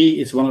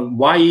it's one of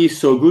why he's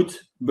so good,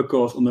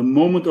 because on the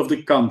moment of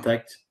the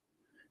contact,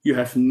 you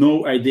have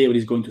no idea what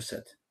he's going to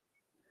set.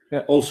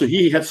 Yeah. Also,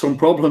 he had some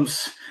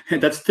problems,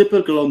 and that's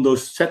typical on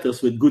those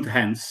setters with good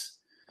hands.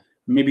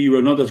 Maybe you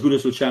were not as good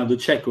as Luciano De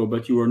Cecco,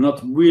 but you were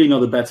really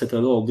not a bad setter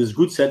at all. These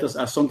good setters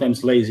are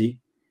sometimes lazy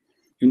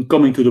in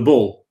coming to the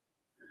ball.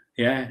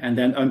 Yeah, and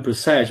then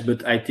unprecise,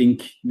 but I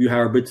think you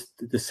are a bit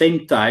the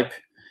same type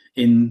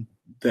in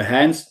the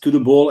hands to the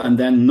ball and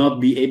then not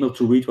be able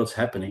to read what's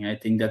happening. I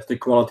think that's the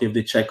quality of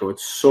the Checo.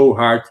 It's so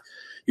hard.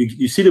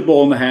 You see the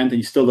ball in the hand and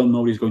you still don't know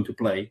what he's going to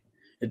play.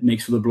 It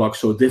makes for the block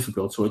so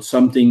difficult. So it's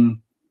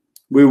something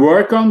we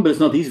work on, but it's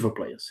not easy for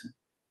players.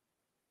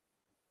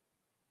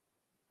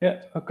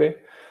 Yeah, okay.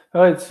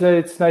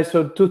 It's nice.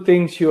 So 2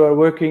 things you are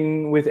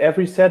working with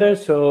every setter,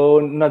 so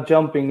not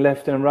jumping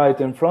left and right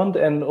and front,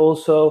 and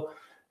also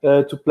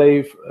to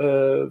play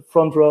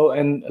front row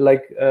and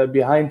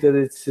behind it,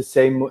 it's the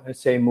same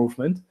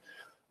movement.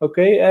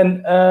 Okay,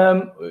 and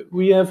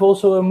we have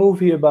also a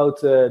movie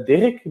about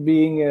Dirk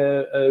being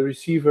a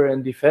receiver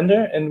and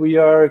defender, and we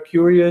are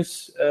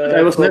curious.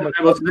 I was never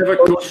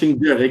coaching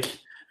Dirk.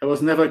 I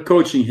was never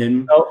coaching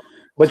him. No,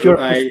 but so your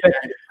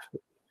perspective.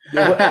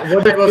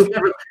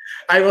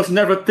 I was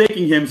never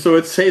taking him, so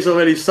it says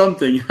already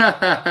something. You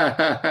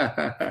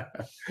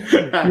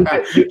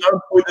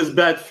don't put his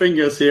bad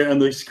fingers here on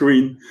the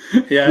screen.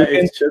 Yeah,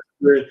 it's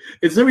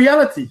the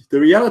reality. The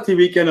reality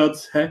we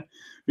cannot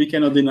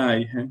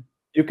deny.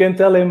 You can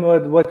tell him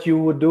what you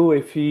would do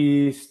if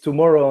he's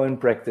tomorrow in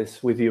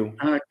practice with you.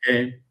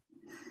 Okay.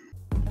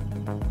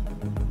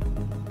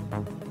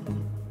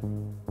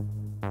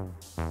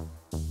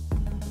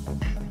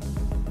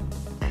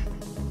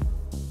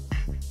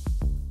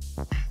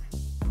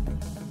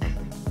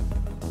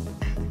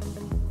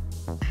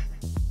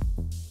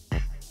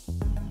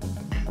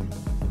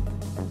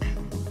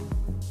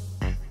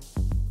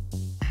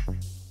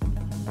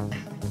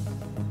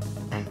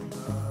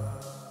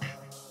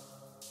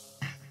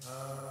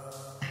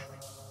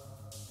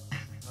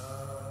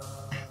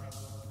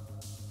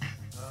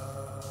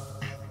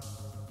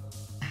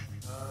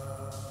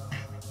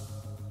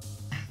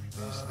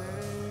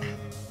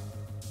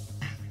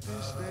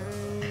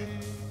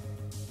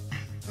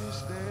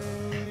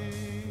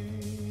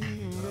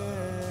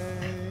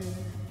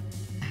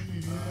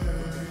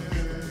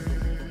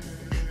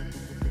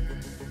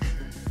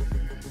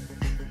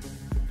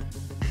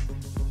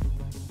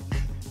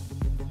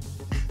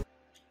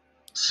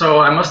 So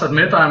I must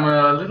admit I'm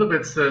a little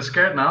bit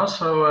scared now.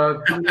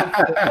 So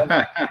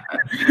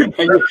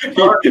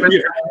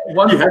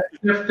one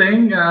positive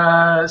thing,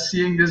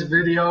 seeing this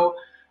video,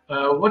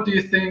 what do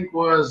you think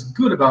was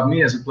good about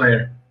me as a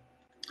player?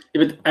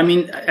 Yeah, but I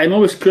mean, I'm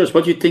always curious.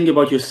 What do you think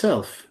about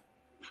yourself?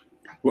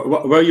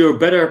 Were you a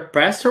better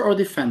passer or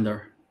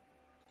defender?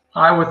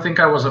 I would think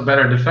I was a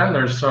better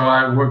defender. So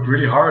I worked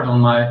really hard on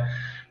my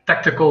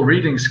tactical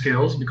reading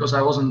skills because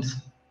I was not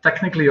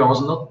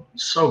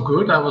so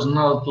good. I was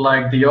not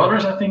like the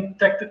others, I think,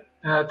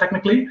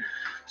 technically.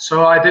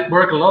 So I did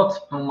work a lot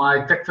on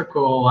my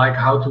tactical, like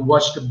how to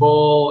watch the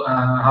ball,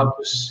 how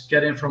to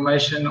get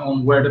information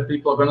on where the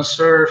people are going to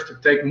serve, to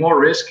take more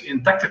risk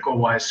in tactical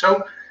wise.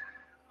 So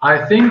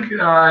I think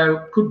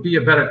I could be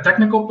a better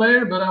technical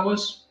player, but I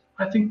was,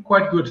 I think,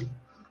 quite good.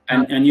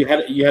 And you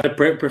had a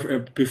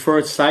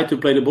preferred side to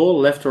play the ball,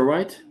 left or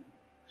right?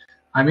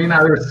 I mean,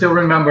 I still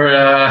remember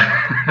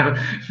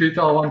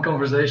Vital one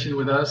conversation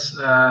with us.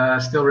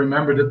 Still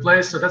remember the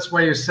place. So that's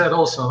why you said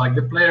also, like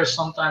the players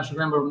sometimes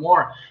remember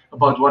more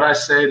about what I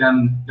say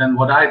than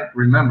what I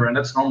remember, and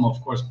that's normal,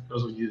 of course,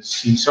 because you've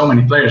seen so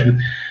many players. But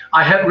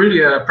I had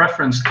really a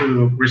preference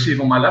to receive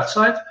on my left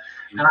side,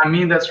 and I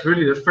mean that's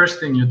really the first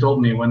thing you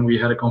told me when we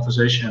had a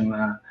conversation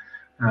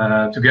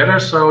together.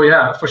 So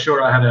yeah, for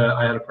sure, I had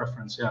a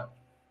preference. Yeah.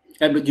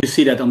 Yeah, but you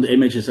see that on the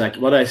images, like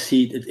what I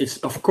see, it's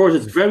of course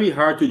it's very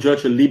hard to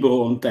judge a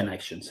libero on 10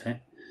 actions. Eh?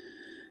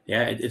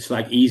 Yeah, it's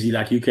like easy,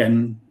 like you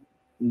can,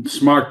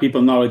 smart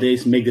people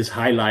nowadays make these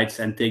highlights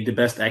and take the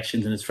best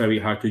actions, and it's very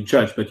hard to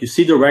judge. But you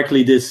see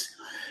directly this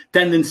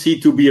tendency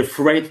to be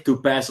afraid to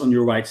pass on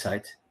your right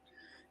side.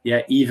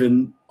 Yeah,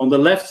 even on the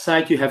left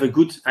side, you have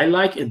I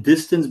like a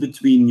distance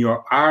between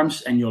your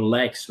arms and your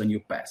legs when you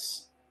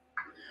pass.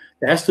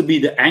 There has to be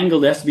the angle,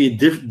 there has to be a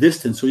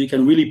distance so you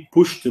can really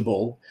push the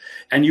ball.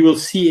 And you will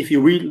see if you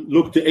really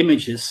look the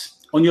images,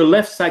 on your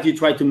left side you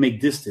try to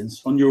make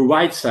distance. On your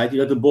right side, you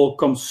let the ball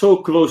come so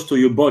close to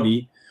your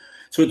body,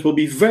 so it will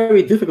be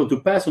very difficult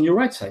to pass on your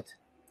right side.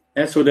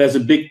 And so there's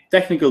a big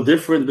technical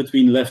difference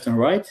between left and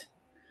right.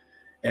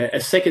 A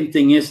second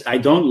thing is I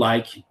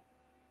like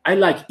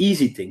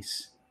easy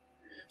things.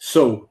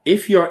 So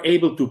if you're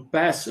able to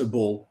pass a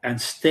ball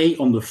and stay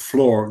on the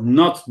floor,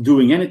 not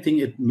doing anything,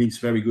 it means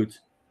very good.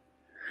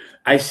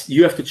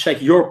 You have to check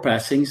your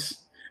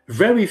passings.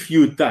 Very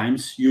few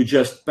times you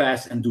just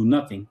pass and do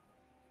nothing.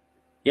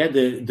 Yeah,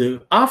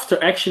 the after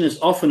action is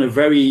often a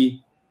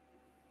very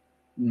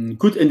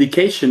good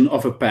indication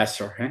of a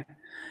passer. Eh?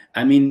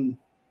 I mean,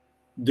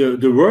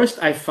 the worst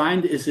I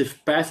find is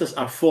if passers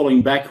are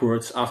falling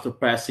backwards after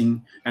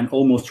passing and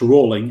almost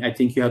rolling. I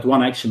think you had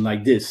one action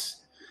like this.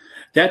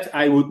 That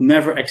I would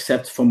never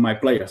accept from my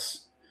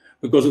players,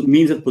 because it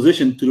means that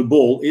position to the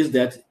ball is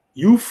that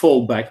you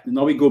fall back.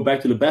 Now we go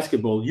back to the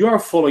basketball. You are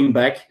falling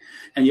back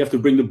and you have to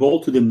bring the ball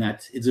to the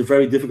net. It's a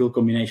very difficult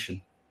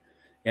combination.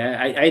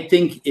 Yeah, I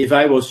think if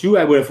I was you,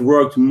 I would have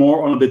worked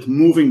more on a bit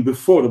moving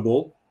before the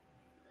ball.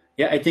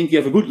 Yeah, I think you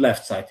have a good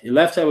left side. The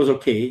left side was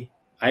okay.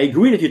 I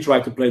agree that you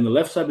tried to play on the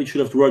left side, but you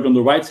should have worked on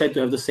the right side to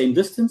have the same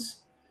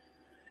distance.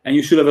 And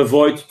you should have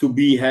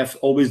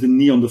always the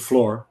knee on the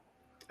floor.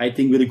 I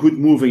think with a good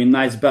moving and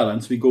nice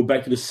balance, we go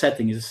back to the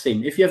setting is the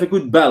same. If you have a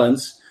good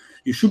balance,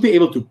 you should be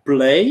able to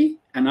play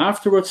and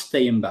afterwards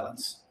stay in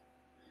balance.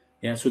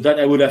 Yeah, so that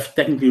I would have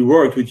technically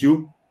worked with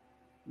you.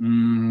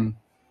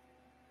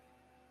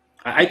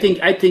 I think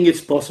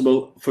it's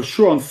possible for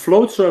sure on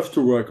float serve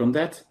to work on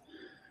that.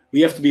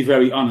 We have to be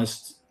very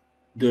honest.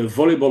 The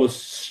volleyball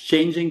is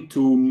changing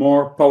to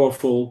more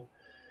powerful.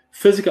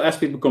 Physical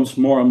aspect becomes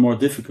more and more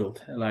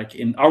difficult. Like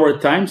in our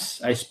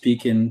times, I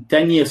speak in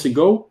 10 years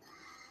ago,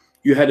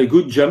 you had a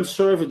good jump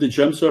serve if the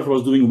jump server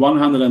was doing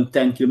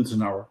 110 kilometers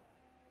an hour.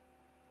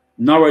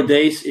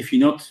 Nowadays, if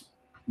you're not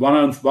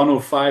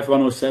 105,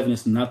 107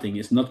 is nothing.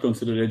 It's not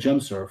considered a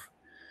jump serve.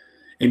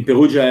 In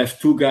Perugia, I have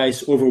 2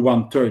 guys over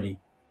 130.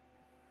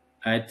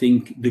 I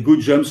think the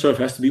good jump serve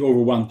has to be over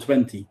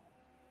 120.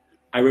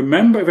 I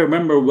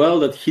remember well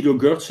that Guido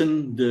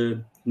Gertsen,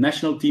 the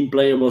national team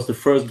player, was the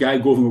first guy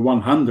going over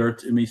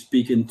 100, and we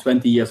speak in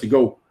 20 years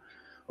ago.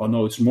 Oh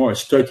no, it's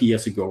 30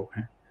 years ago.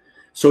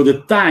 So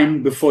the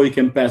time before you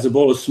can pass the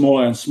ball is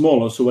smaller and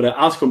smaller. So what I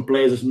ask from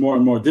players is more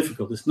and more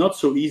difficult. It's not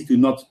so easy to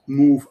not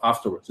move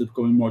afterwards. It's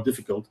becoming more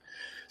difficult.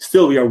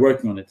 Still, we are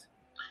working on it.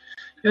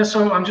 Yeah,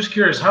 so I'm just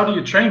curious, how do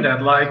you train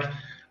that? Like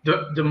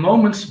the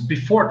moments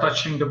before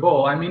touching the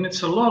ball. I mean,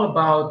 it's a lot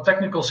about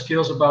technical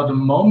skills about the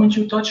moment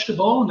you touch the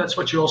ball. That's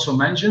what you also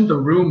mentioned. The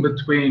room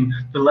between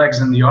the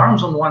legs and the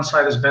arms on one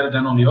side is better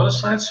than on the other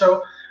side.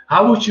 So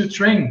how would you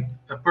train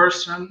a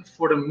person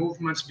for the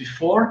movements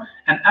before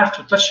and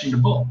after touching the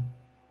ball?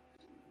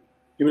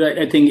 But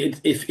I think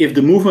if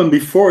the movement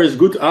before is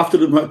good, after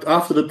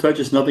the touch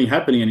is nothing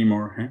happening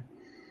anymore. Huh?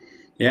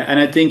 Yeah, and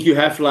I think you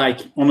have like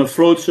on a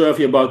float serve,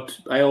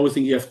 I always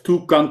think you have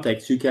 2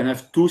 contacts. You can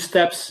have 2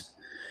 steps,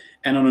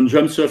 and on a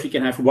jump serve you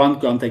can have 1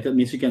 contact. That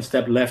means you can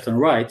step left and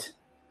right.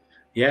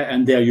 Yeah,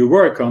 and there you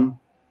work on.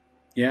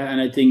 Yeah,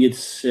 and I think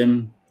it's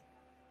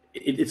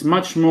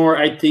much more.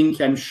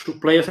 I'm sure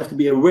players have to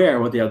be aware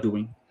what they are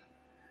doing.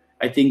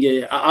 I think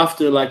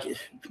after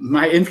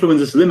my influence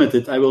is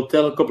limited, I will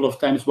tell a couple of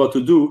times what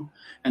to do,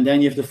 and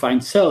then you have to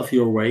find self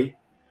your way.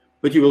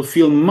 But you will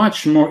feel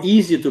much more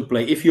easier to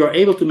play. If you are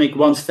able to make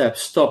 1 step,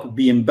 stop,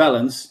 be in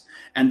balance,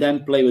 and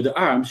then play with the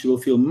arms, you will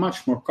feel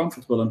much more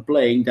comfortable in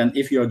playing than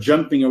if you are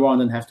jumping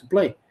around and have to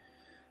play.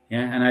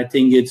 Yeah, and I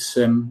think it's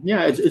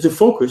a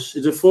focus.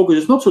 It's a focus.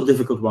 It's not so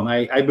difficult one.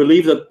 I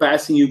believe that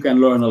passing you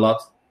can learn a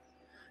lot.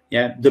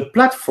 Yeah, the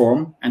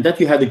platform, and that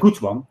you had a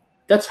good one,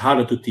 that's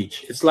harder to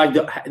teach. It's like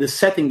the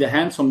setting the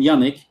hands on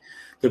Yannick.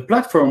 The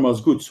platform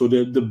was good, so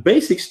the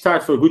basic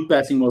start for good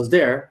passing was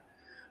there.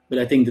 But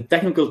I think the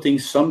technical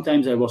things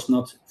sometimes I was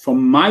not,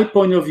 from my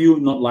point of view,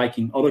 not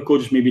liking. Other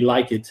coaches maybe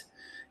like it.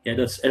 Yeah,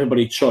 that's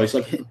everybody's choice.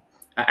 Like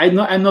I'm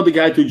not the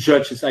guy to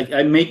judge. It's like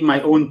I make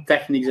my own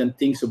techniques and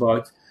things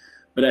about.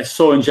 But I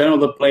saw in general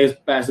the players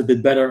passed a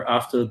bit better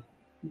after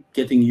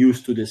getting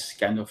used to this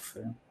kind of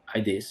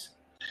ideas.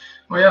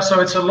 Well, yeah,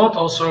 so it's a lot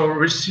also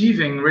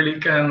receiving really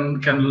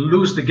can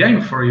lose the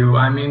game for you.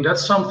 I mean,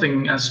 that's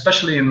something,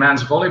 especially in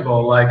men's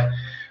volleyball, like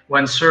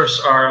when serves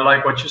are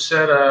like what you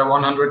said,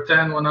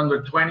 110,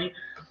 120,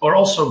 or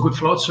also good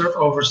float serve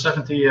over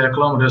 70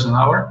 kilometers an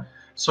hour.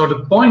 So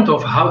the point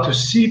of how to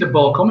see the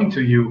ball coming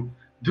to you,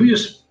 do you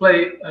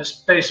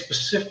pay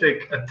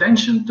specific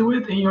attention to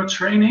it in your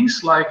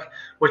trainings? Like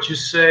what you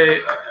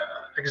say,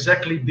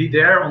 exactly be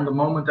there on the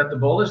moment that the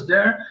ball is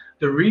there,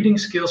 the reading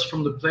skills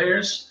from the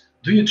players.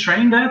 Do you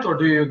train that, or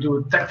do you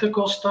do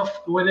tactical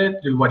stuff with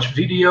it? Do you watch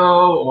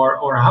video,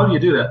 or how do you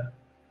do that?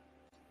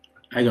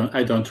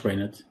 I don't train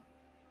it.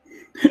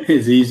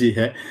 It's easy.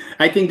 Huh?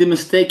 I think the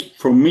mistake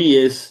for me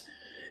is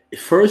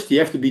first you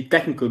have to be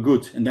technical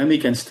good, and then we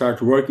can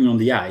start working on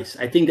the eyes.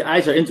 I think the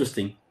eyes are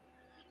interesting,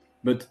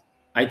 but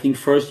I think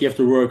first you have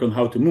to work on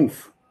how to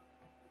move.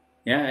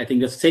 Yeah, I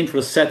think that's same for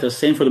the setter,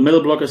 same for the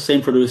middle blocker,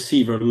 same for the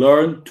receiver.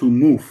 Learn to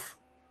move.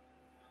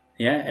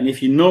 Yeah, and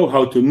if you know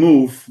how to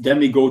move, then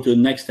we go to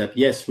the next step.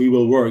 Yes, we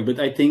will work, but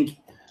I think,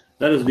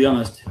 let us be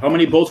honest, how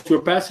many balls you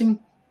were passing?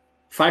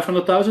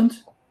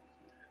 500,000?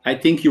 I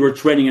think you were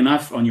training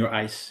enough on your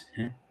eyes.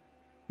 Yeah?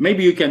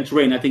 Maybe you can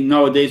train. I think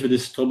nowadays with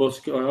this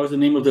stroboscope, how's the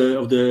name of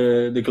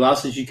the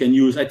glasses you can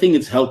use? I think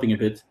it's helping a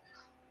bit.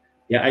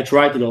 Yeah, I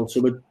tried it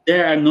also, but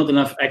there I'm not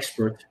enough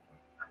expert.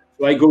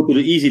 So I go to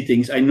the easy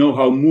things. I know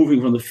how moving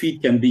from the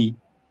feet can be.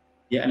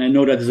 Yeah, and I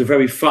know that is a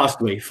very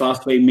fast way.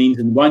 Fast way means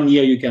in 1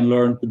 year you can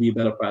learn to be a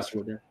better passer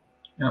with that.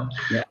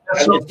 Yeah.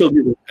 So,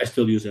 I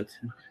still use it.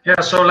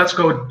 Yeah, so let's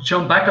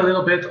jump back a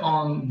little bit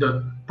on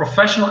the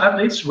professional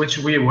athletes, which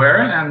we were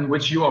and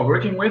which you are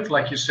working with.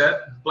 Like you said,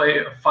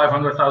 play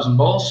 500,000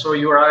 balls, so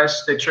your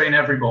eyes, they train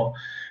every ball.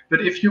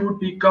 But if you would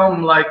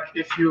become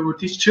if you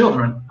teach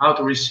children how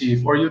to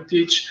receive, or you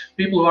teach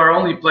people who are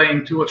only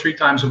playing 2 or 3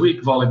 times a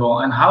week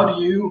volleyball, and how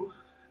do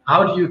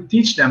you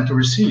teach them to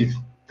receive?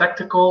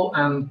 Tactical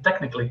and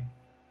technically.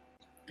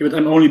 Yeah, but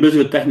I'm only busy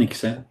with techniques.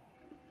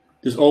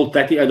 This old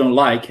tactic I don't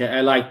like.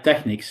 I like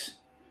techniques.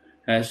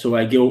 So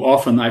I go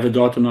often. I have a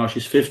daughter now,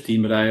 she's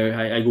 15, but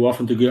I go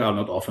often to give,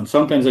 not often.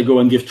 Sometimes I go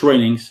and give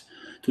trainings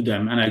to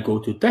them, and I go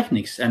to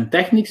techniques, and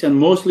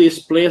mostly is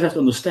players have to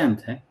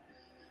understand.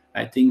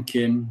 I think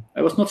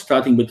I was not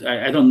starting, but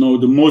I don't know.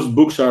 The most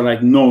books are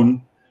like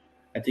known.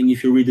 I think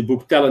if you read the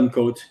book Talent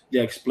Code, they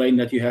explain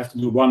that you have to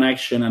do one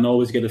action and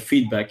always get a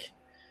feedback.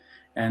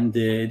 And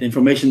the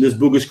information in this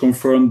book is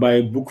confirmed by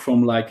a book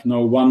from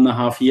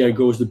 1.5 years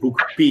ago, is the book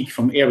Peak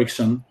from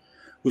Ericsson,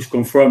 who's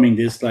confirming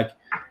this. Like,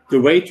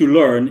 the way to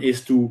learn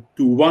is to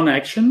do one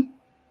action,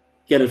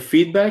 get a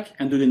feedback,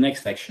 and do the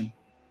next action,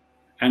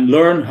 and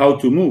learn how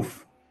to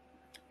move.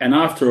 And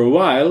after a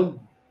while,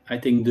 I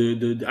think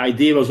the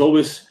idea was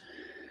always,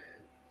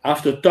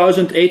 after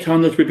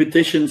 1,800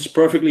 repetitions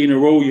perfectly in a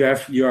row,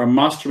 you are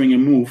mastering a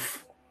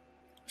move.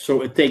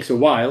 So it takes a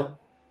while.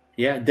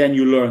 Yeah, then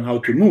you learn how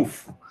to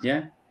move.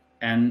 Yeah,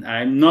 and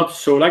I'm not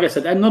so, like I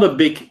said, I'm not a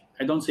big,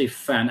 I don't say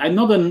fan. I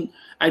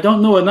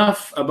don't know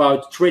enough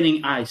about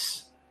training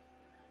ice.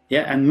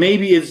 Yeah, and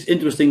maybe it's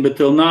interesting, but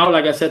till now,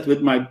 like I said,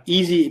 with my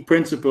easy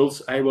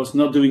principles, I was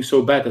not doing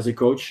so bad as a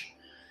coach.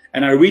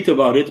 And I read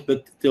about it,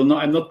 but till now,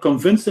 I'm not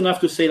convinced enough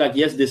to say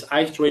yes, this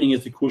ice training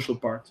is the crucial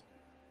part.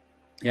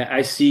 Yeah,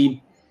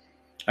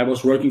 I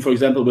was working, for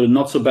example, with a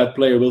not so bad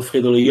player,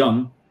 Wilfredo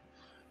Leon,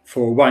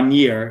 for 1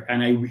 year,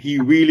 and he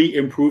really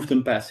improved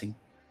in passing.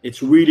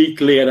 It's really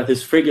clear that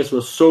his figures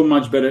were so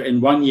much better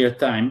in 1 year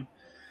time.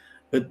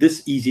 But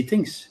this easy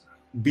things.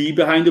 Be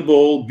behind the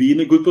ball, be in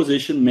a good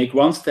position, make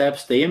one step,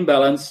 stay in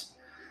balance,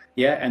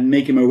 and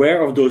make him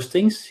aware of those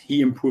things.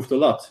 He improved a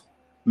lot.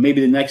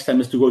 Maybe the next time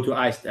is to go to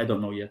ice. I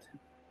don't know yet.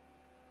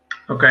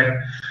 Okay.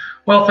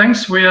 Well,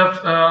 thanks. We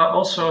have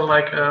also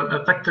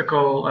a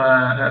tactical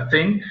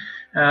thing,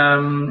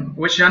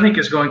 which Yannick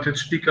is going to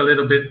speak a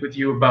little bit with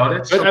you about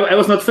it. But I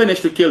was not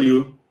finished to kill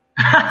you.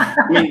 I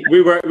mean,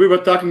 we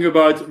were talking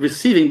about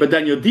receiving, but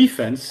then your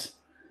defense,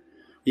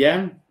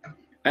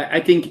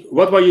 I think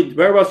where were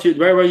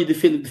you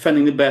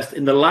defending the best,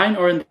 in the line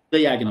or in the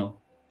diagonal?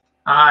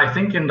 I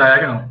think in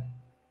diagonal.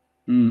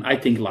 I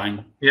think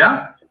line.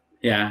 Yeah.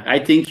 Yeah, I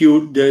think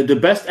the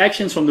best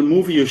actions from the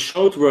movie you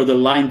showed were the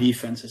line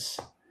defenses.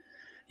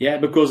 Yeah,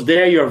 because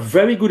there you're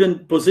very good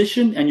in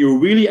position and you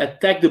really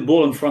attack the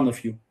ball in front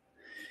of you.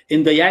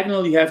 In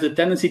diagonal, you have the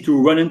tendency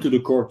to run into the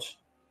court.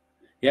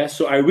 Yeah,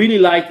 so I really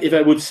liked, if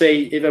I would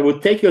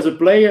take you as a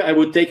player, I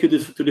would take you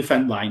to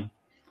defend line.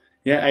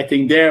 Yeah, I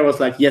think there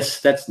was yes,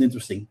 that's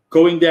interesting.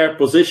 Going there,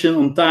 position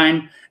on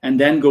time, and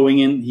then going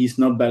in, he's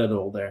not bad at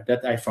all there.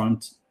 That I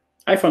found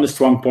a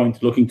strong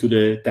point looking to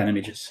the 10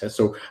 images.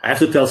 So I have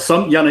to tell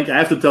Yannick, I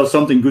have to tell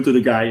something good to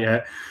the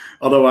guy.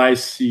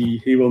 Otherwise,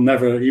 he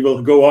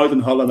will go out in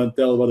Holland and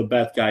tell what a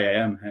bad guy I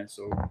am.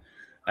 So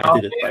I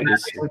did it by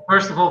this.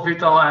 First of all,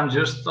 Vital, I'm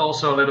just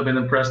also a little bit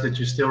impressed that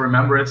you still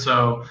remember it.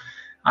 So,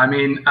 I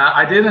mean,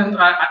 at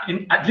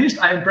least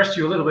I impressed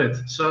you a little bit.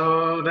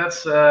 So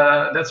that's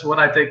what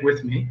I take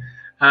with me.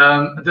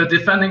 The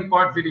defending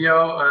part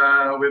video,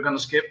 we're going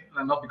to skip,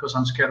 not because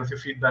I'm scared of your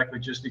feedback,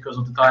 but just because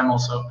of the time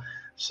also.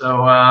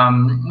 So,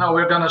 no,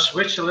 we're going to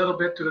switch a little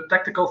bit to the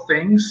tactical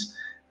things,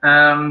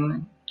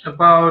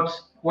 about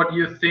what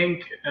you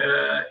think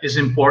is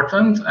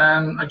important.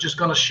 And I'm just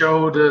going to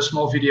show the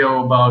small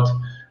video about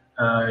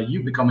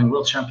you becoming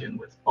world champion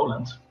with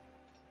Poland.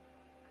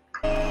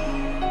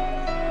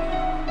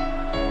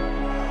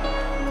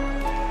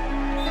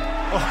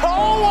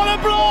 Oh, what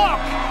a block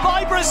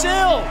by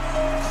Brazil!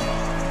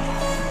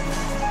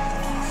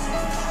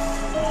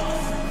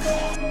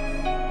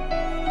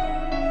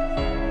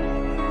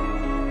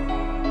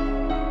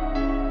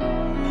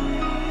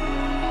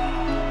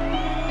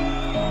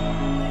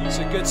 It's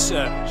a good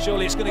serve.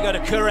 Surely it's going to go to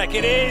Kurek.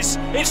 It is.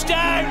 It's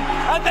down,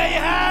 and they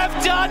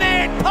have done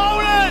it.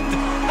 Poland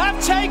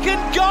have taken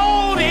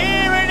gold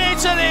here in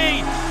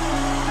Italy.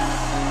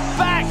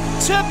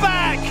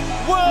 Back-to-back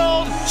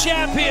world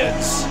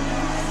champions.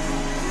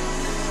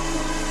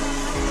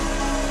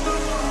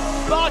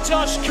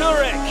 Bartosz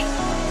Kurek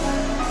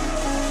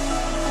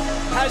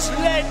has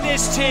led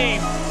this team,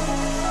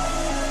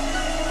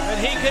 and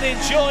he can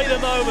enjoy the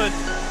moment.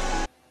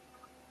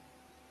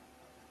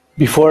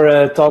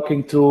 Before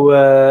talking to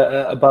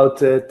about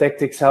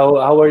tactics,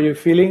 how are you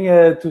feeling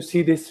to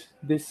see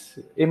this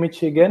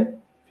image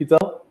again,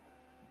 Vital?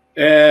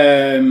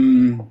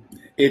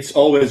 It's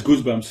always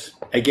goosebumps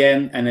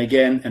again and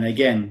again and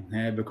again,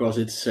 because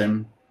it's.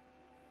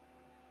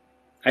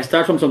 I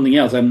start from something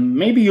else, and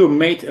maybe you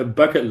made a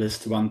bucket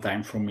list one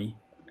time for me.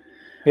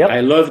 Yeah. I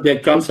love the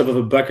concept of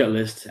a bucket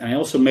list, and I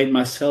also made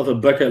myself a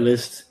bucket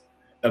list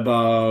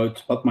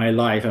about what my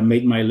life. I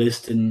made my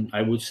list, and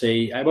I would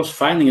say I was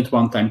finding it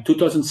one time,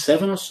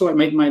 2007 or so. I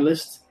made my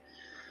list,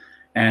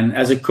 and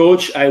as a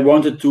coach, I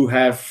wanted to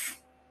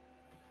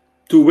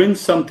win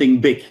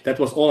something big. That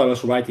was all I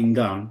was writing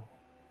down.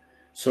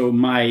 So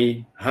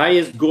my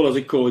highest goal as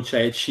a coach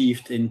I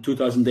achieved in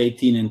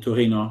 2018 in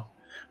Turin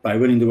by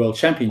winning the World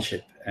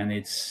Championship. And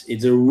it's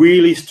a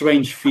really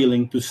strange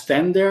feeling to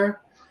stand there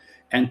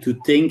and to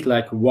think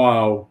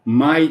wow,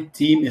 my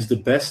team is the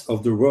best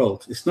of the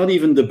world. It's not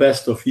even the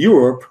best of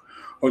Europe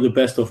or the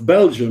best of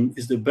Belgium.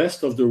 It's the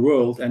best of the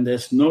world, and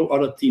there's no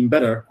other team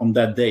better on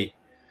that day.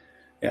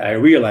 I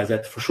realized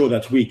that for sure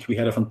that week we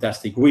had a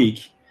fantastic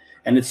week.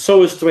 And it's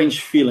so a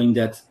strange feeling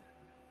that,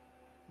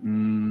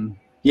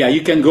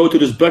 you can go to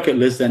this bucket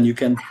list and you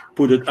can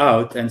put it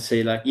out and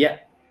say like, yeah,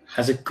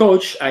 as a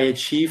coach, I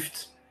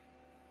achieved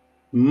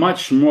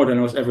much more than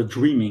I was ever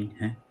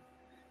dreaming.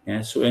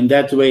 Yeah, so in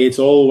that way, it's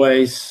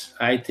always,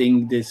 I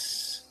think,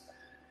 this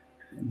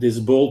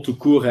ball to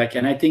Kurek.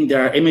 And I think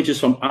there are images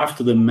from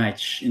after the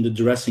match in the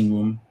dressing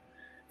room,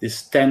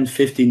 this 10,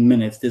 15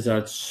 minutes. These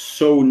are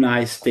so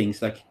nice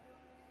things. Like,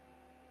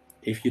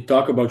 if you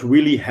talk about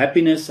really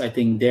happiness, I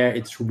think there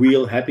it's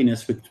real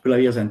happiness with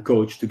players and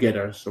coach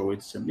together. So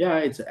it's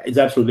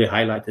absolutely a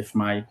highlight of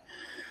my,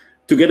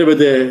 together with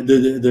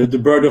the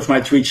birth of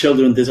my 3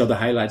 children, these are the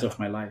highlights of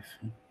my life.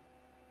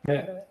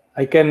 Yeah,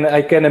 I can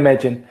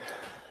imagine.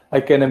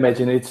 I can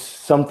imagine. It's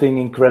something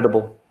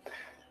incredible.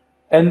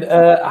 And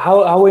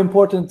how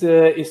important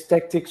is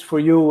tactics for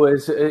you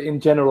as in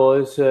general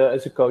as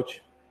a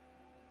coach?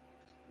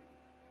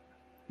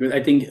 But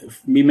I think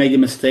we make the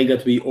mistake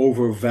that we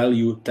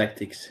overvalue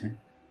tactics.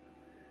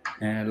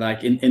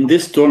 Like in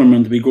this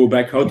tournament, we go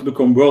back how to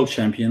become world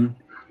champion.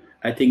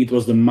 I think it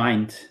was the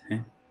mind.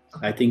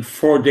 I think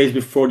 4 days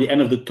before the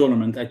end of the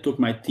tournament, I took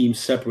my team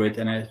separate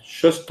and I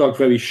just talked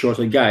very short.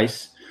 Like,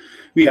 guys,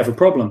 we have a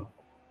problem.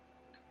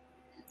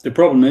 The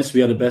problem is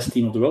we are the best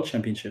team of the World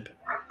Championship.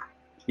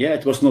 Yeah,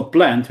 it was not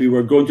planned. We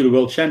were going to the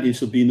World Championships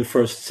to be in the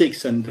first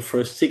 6, and the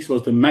first 6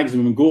 was the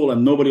maximum goal,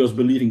 and nobody was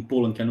believing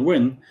Poland can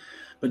win.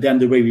 But then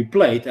the way we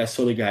played, I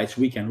saw the guys,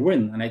 we can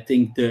win. And I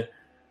think the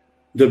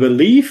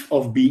belief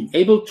of being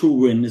able to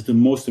win is the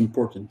most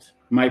important.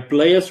 My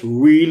players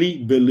really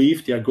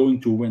believe they are going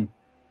to win.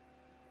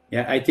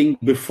 Yeah, I think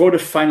before the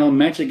final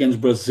match against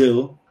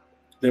Brazil,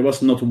 there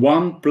was not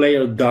one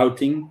player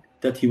doubting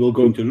that he will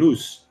going to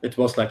lose. It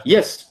was like,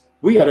 yes,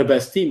 we are the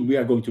best team. We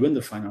are going to win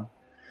the final.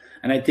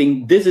 And I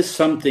think this is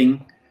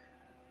something,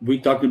 we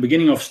talked at the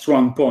beginning of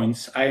strong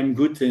points. I am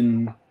good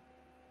in,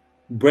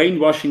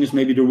 brainwashing is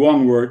maybe the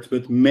wrong word,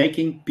 but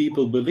making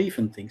people believe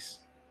in things.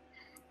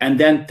 And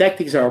then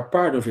tactics are a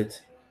part of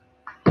it.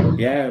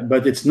 Yeah,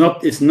 but it's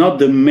not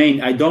the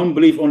main. I don't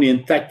believe only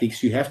in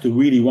tactics. You have to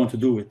really want to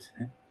do it.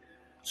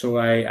 So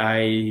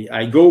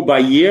I go by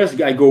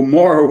years. I go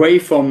more away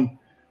from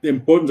the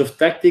importance of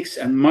tactics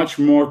and much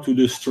more to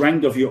the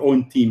strength of your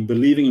own team,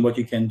 believing in what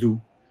you can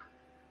do.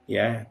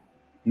 Yeah.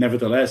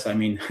 Nevertheless, I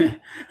mean,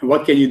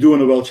 what can you do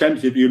in a World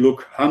Championship? You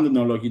look 100,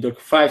 no, look, you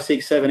look 5,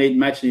 6, 7, 8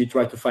 matches and you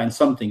try to find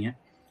something. Yeah?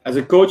 As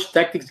a coach,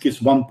 tactics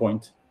gives 1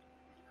 point.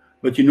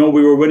 But we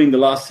were winning the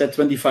last set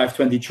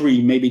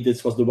 25-23. Maybe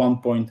this was the 1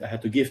 point I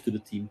had to give to the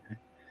team.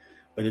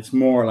 But it's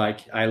more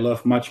like I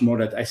love much more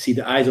that I see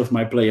the eyes of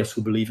my players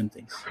who believe in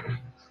things.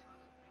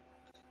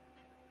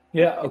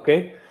 Yeah,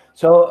 okay.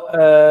 So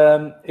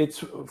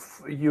it's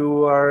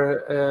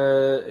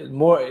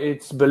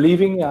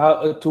believing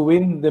how to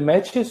win the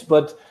matches,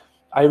 but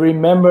I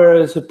remember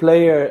as a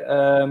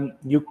player,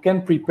 you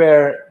can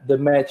prepare the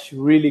match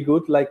really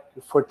good, like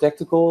for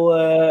tactical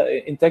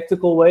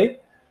way,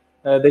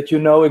 that you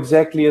know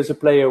exactly as a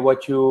player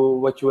what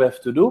you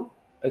have to do,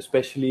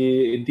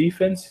 especially in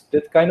defense,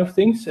 that kind of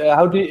things.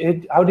 How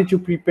did you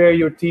prepare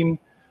your team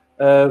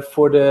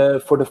for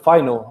the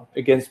final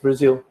against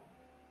Brazil?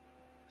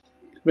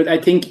 But I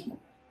think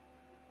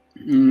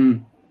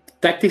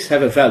tactics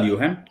have a value.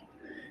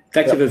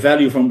 Tactics have a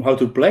value from how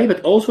to play,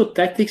 but also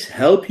tactics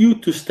help you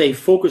to stay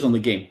focused on the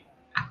game.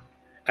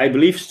 I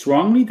believe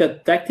strongly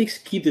that tactics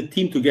keep the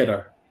team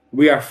together.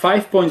 We are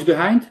 5 points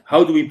behind.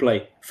 How do we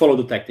play? Follow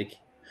the tactic.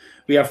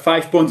 We are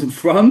 5 points in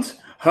front.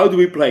 How do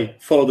we play?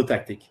 Follow the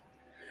tactic.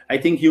 I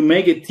think you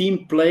make a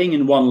team playing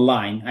in one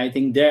line. I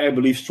think there I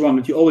believe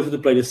strongly that you always have to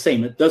play the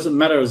same. It doesn't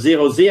matter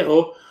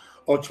 0-0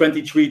 or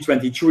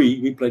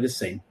 23-23. We play the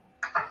same.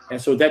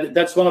 And so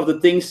that's one of the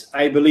things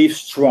I believe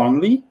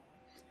strongly.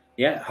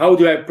 Yeah, how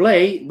do I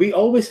play? We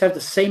always have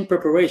the same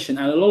preparation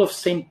and a lot of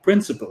same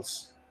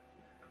principles.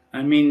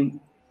 I mean,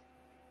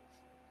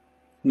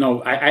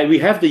 no, we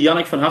have the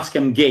Yannick van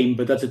Harskamp game,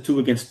 but that's a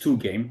 2-against-2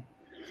 game.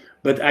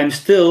 But I'm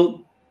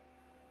still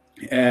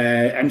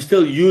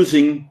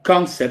using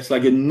concepts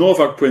like a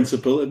Novak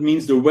principle. It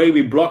means the way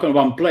we block on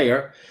one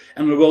player.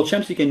 And in the World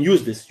Champions, you can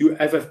use this. You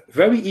have a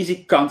very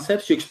easy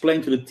concepts you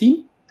explain to the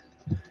team.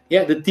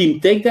 Yeah, the team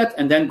take that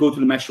and then go to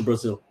the match for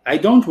Brazil. I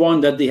don't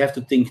want that they have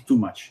to think too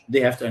much. They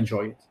have to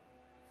enjoy it.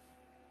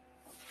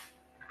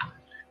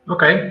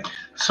 Okay,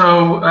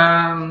 so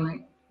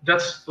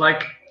that's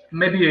like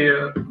maybe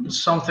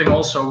something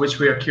also which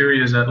we are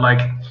curious at.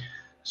 Like,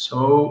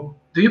 so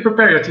do you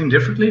prepare your team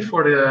differently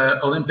for the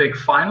Olympic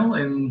final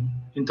in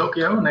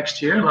Tokyo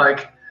next year?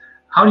 Like,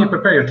 how do you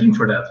prepare your team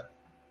for that?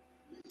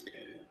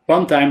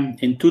 One time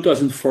in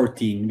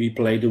 2014, we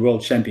played the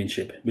World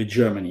Championship with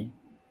Germany.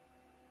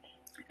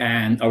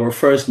 And our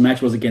first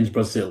match was against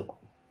Brazil.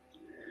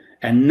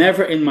 And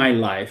never in my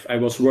life I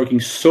was working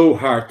so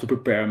hard to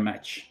prepare a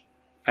match.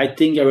 I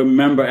think I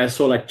remember I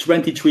saw like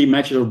 23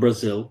 matches of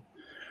Brazil.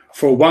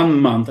 For 1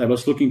 month I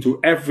was looking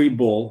through every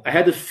ball. I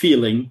had a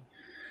feeling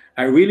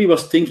I really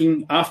was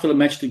thinking after the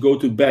match to go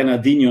to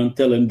Bernardino and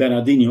tell him,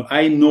 Bernardino,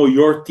 I know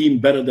your team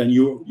better than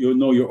you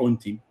know your own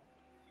team.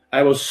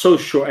 I was so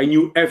sure. I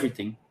knew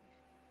everything.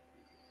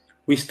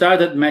 We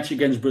started match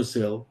against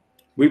Brazil.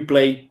 We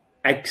played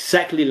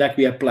exactly like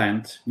we had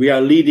planned. We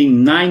are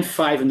leading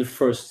 9-5 in the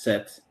first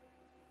set.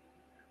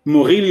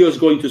 Murillo is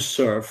going to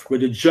serve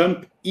with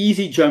a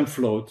easy jump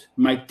float.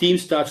 My team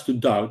starts to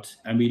doubt,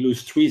 and we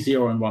lose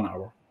 3-0 in 1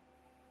 hour.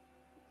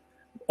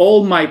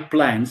 All my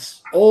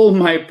plans,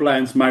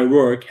 my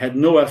work had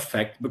no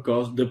effect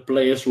because the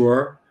players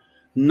were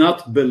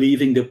not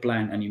believing the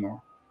plan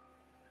anymore.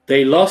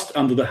 They lost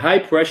under the high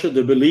pressure,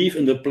 the belief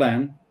in the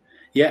plan,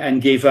 and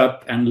gave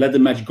up and let the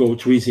match go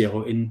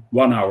 3-0 in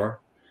 1 hour.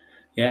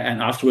 And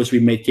afterwards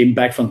we came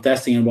back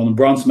fantastic and won a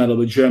bronze medal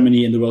with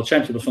Germany in the World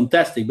Championship. It was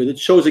fantastic, but it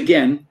shows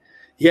again,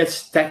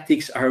 yes,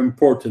 tactics are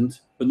important,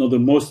 but not the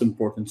most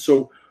important.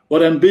 So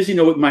what I'm busy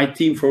now with my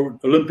team for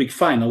Olympic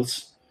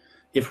finals,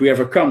 if we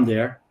ever come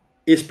there,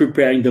 is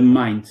preparing the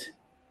mind.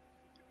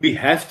 We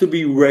have to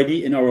be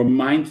ready in our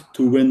mind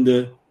to win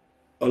the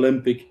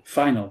Olympic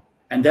final.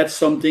 And that's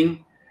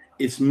something,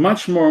 it's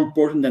much more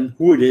important than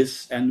who it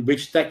is and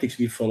which tactics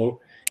we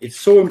follow. It's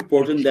so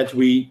important that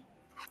we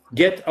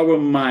get our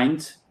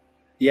mind,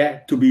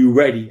 to be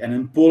ready. And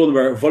in Poland,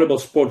 where volleyball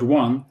sport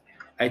won,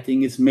 I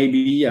think it's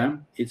maybe,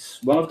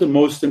 it's one of the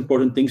most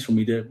important things for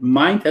me. The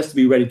mind has to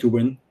be ready to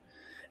win.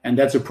 And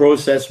that's a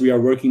process we are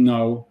working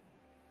now,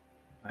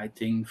 I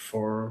think,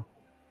 for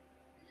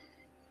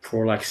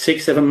like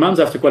 6-7 months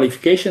after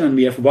qualification, and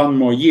we have 1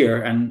 more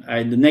year. And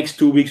the next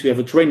 2 weeks we have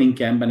a training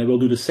camp, and I will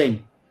do the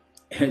same.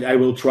 And I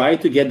will try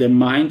to get the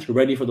mind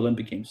ready for the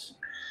Olympic Games.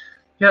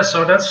 Yeah,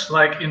 so that's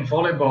like in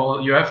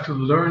volleyball, you have to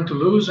learn to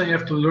lose and you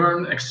have to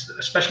learn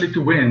especially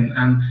to win.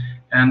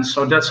 And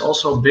so that's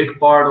also a big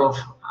part of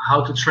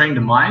how to train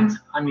the mind.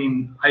 I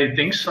mean, I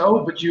think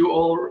so, but you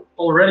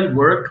already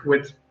work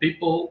with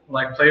people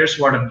like players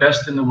who are the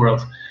best in the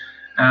world.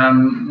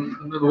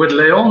 With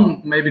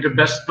Leon, maybe the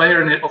best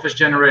player of his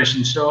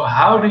generation. So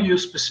how do you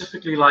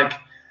specifically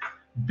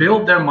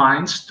build their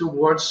minds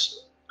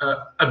towards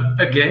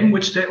a game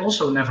which they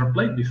also never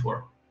played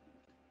before?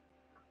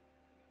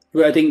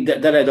 Well, I think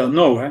that I don't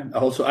know.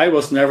 Also, I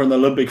was never in the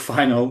Olympic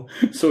final,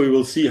 so we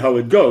will see how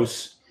it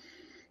goes.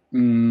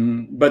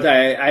 But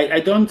I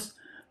don't.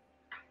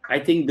 I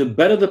think the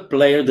better the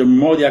player, the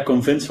more they are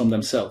convinced from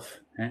themselves.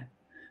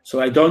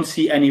 So I don't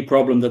see any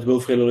problem that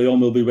Wilfredo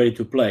Leon will be ready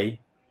to play.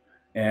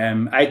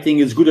 I think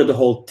it's good that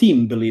the whole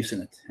team believes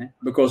in it,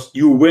 because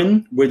you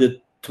win with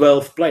the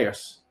 12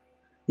 players,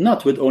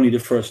 not with only the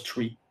first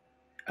 3.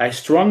 I'm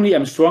strongly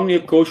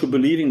a coach who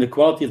believes in the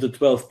quality of the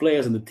 12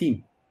 players in the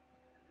team.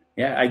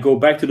 I go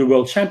back to the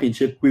World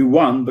Championship. We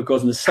won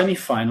because in the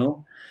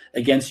semi-final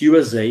against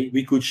USA,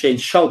 we could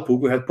change Shalpuk,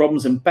 who had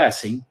problems in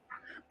passing,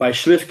 by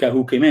Slivka,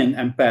 who came in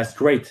and passed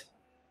great.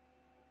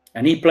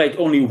 And he played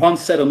only 1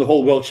 set on the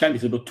whole World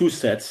Championship, but 2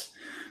 sets.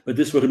 But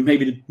this were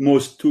maybe the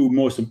 2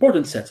 most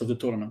important sets of the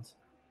tournament.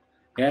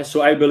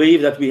 So I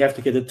believe that we have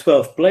to get the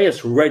 12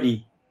 players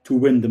ready to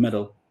win the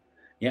medal.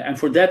 And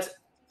for that,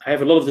 I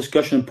have a lot of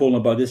discussion in Poland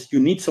about this.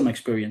 You need some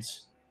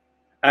experience.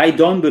 I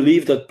don't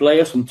believe that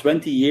players from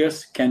 20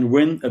 years can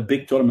win a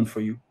big tournament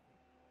for you.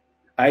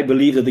 I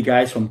believe that the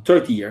guys from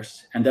 30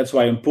 years, and that's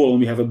why in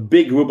Poland we have a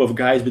big group of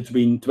guys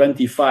between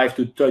 25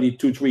 to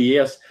 32, 3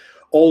 years,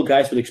 all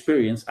guys with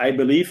experience. I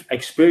believe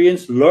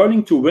experience,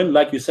 learning to win,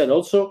 like you said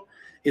also,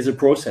 is a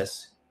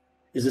process,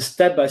 is a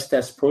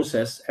step-by-step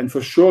process. And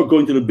for sure,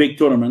 going to the big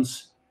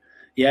tournaments,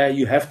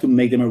 you have to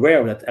make them aware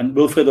of that. And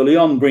Wilfredo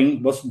Leon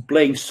was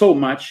playing so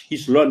much,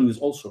 he's learning this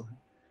also.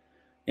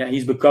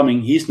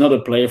 He's not a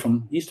player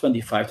he's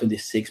 25,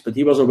 26, but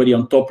he was already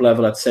on top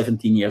level at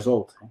 17 years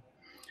old.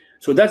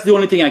 So that's the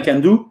only thing I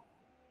can do,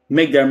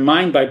 make their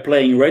mind by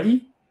playing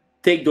ready,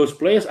 take those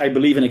players, I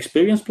believe in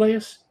experienced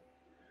players,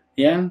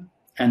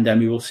 and then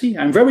we will see.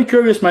 I'm very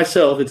curious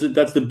myself,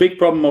 that's the big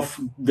problem of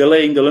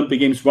delaying the Olympic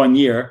Games 1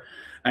 year.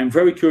 I'm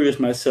very curious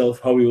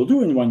myself how we will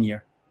do in 1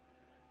 year.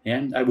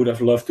 And I would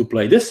have loved to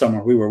play this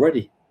summer, we were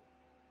ready.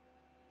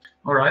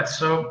 All right,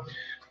 so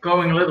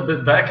going a little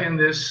bit back in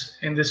this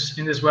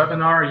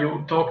webinar,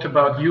 you talked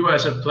about you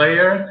as a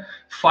player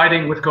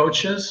fighting with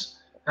coaches.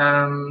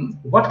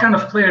 What kind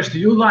of players do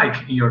you like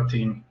in your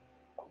team?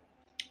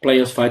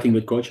 Players fighting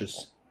with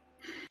coaches.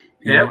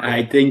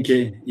 I think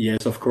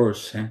yes, of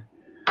course.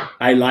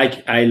 I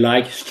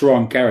like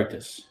strong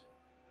characters.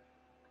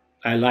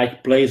 I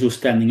like players who are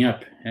standing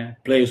up,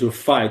 players who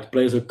fight,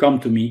 players who come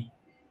to me.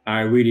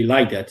 I really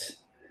like that.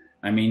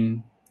 I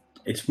mean,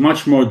 it's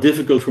much more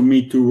difficult for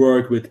me to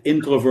work with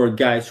introvert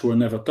guys who are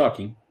never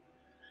talking.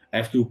 I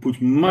have to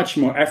put much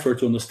more effort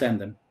to understand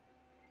them.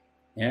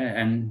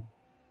 And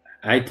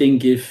I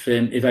think if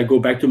I go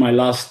back to my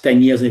last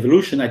 10 years in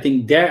evolution, I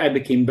think there I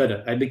became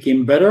better. I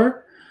became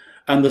better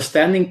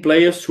understanding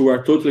players who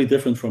are totally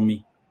different from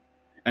me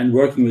and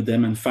working with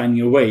them and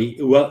finding a way.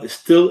 Well, it's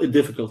still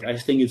difficult. I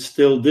think it's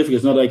still difficult.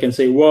 It's not that I can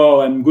say,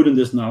 whoa, I'm good in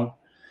this now.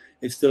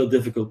 It's still a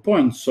difficult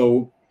point.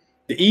 So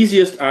the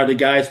easiest are the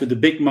guys with the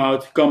big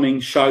mouth coming,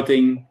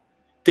 shouting,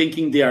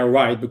 thinking they are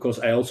right, because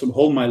I also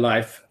hold my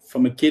life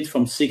from a kid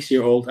from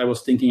 6-year-old. I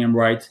was thinking I'm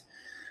right,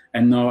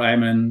 and now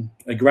I'm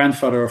a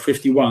grandfather of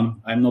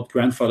 51. I'm not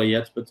grandfather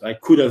yet, but I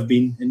could have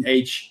been in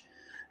age.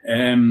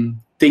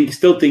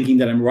 Still thinking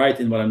that I'm right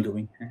in what I'm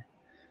doing.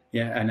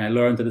 Yeah, and I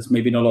learned that it's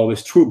maybe not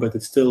always true, but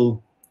it's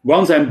still,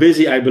 once I'm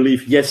busy, I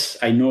believe, yes,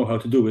 I know how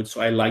to do it.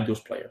 So I like those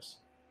players.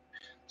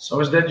 So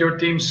is that your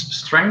team's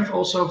strength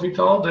also,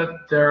 Vital,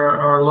 that there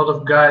are a lot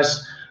of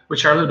guys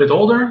which are a little bit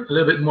older, a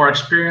little bit more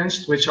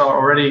experienced, which are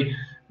already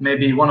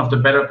maybe one of the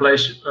better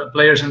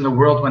players in the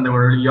world when they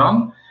were really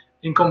young,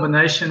 in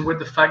combination with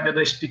the fact that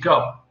they speak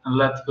up and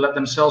let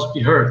themselves be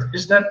heard?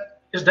 Is that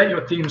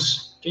your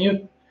team's,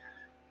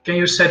 can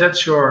you say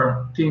that's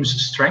your team's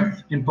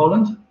strength in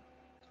Poland?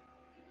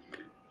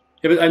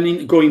 Yeah, but I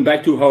mean, going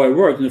back to how I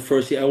worked in the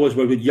first year, I always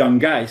worked with young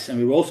guys, and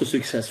we were also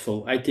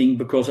successful. I think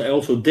because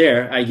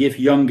I give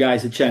young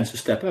guys a chance to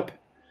step up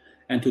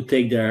and to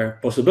take their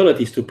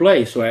possibilities to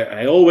play. So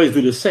I always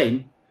do the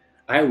same.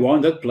 I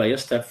want that player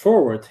step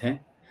forward.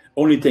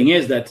 Only thing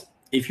is that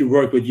if you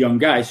work with young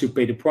guys, you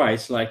pay the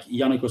price. Like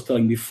Yannick was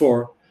telling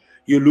before,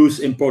 you lose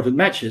important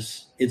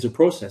matches. It's a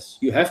process.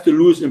 You have to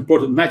lose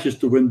important matches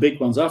to win big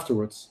ones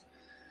afterwards.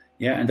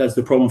 Yeah, and that's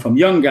the problem from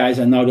young guys.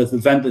 And now that the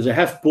advantage I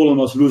have, Poland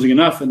was losing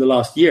enough in the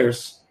last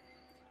years,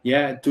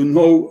 to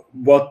know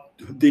what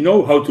they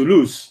know how to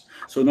lose.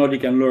 So now they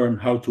can learn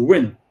how to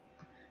win.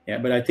 Yeah,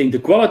 but I think the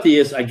quality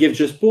is, I give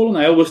just Poland.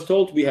 I always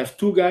told we have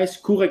two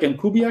guys, Kurek and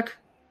Kubiak,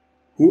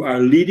 who are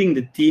leading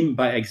the team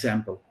by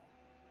example,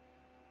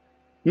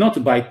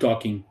 not by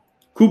talking.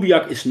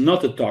 Kubiak is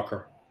not a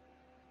talker.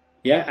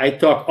 Yeah, I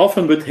talk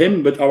often with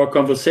him, but our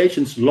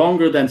conversations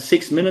longer than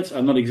 6 minutes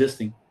are not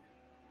existing.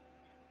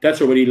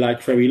 That's already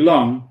like very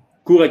long.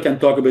 Kurek can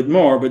talk a bit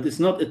more, but it's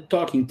not a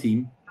talking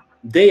team.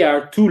 They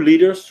are two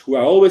leaders who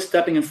are always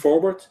stepping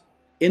forward,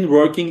 in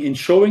working, in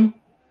showing.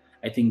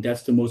 I think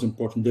that's the most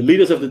important. The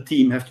leaders of the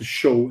team have to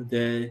show.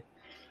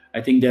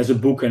 I think there's a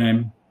book,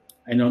 and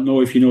I don't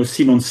know if you know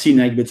Simon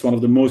Sinek, but it's one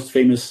of the most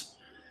famous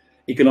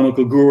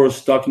economical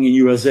gurus talking in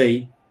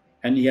USA,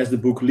 and he has the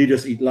book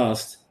Leaders Eat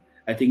Last.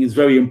 I think it's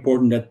very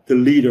important that the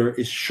leader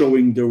is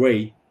showing the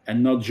way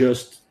and not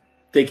just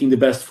taking the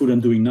best food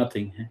and doing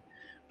nothing,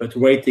 but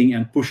waiting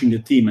and pushing the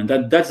team. And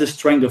that's the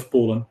strength of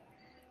Poland.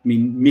 I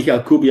mean, Michal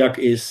Kubiak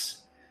is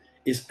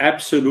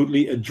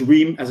absolutely a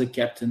dream as a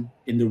captain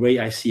in the way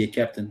I see a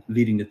captain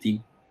leading the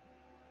team.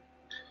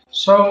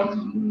 So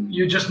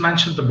you just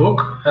mentioned the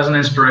book as an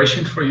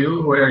inspiration for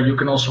you, where you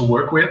can also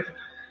work with.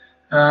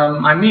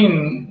 I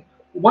mean,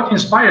 what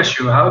inspires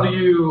you? How do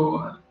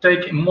you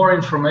take more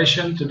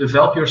information to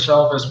develop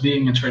yourself as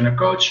being a trainer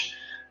coach?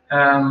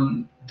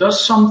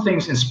 Does some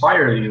things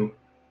inspire you?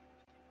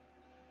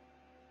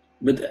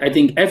 But I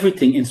think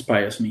everything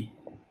inspires me.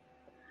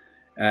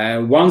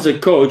 Once a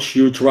coach,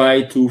 you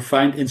try to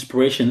find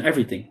inspiration in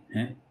everything.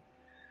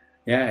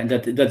 Yeah, and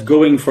that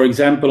going, for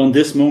example, on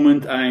this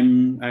moment,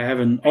 I have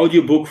an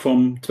audiobook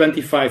from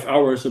 25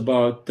 hours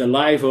about the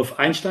life of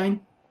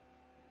Einstein.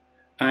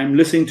 I'm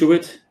listening to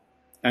it,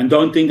 and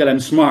don't think that I'm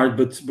smart,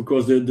 but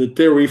because the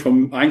theory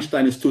from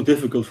Einstein is too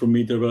difficult for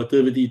me, the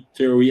relativity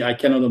theory I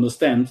cannot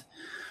understand.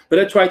 But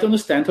I try to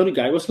understand how the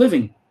guy was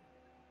living.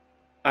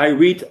 I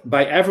read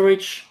by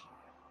average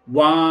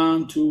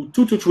 2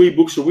 to 3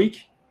 books a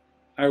week.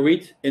 I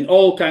read in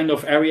all kind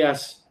of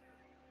areas.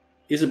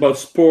 It's about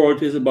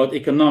sport, it's about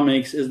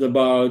economics, it's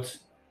about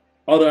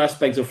other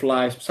aspects of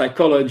life,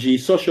 psychology,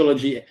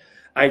 sociology.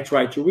 I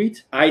try to read.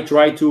 I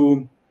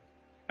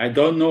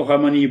don't know how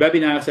many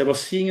webinars I was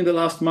seeing in the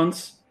last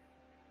months.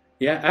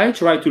 Yeah, I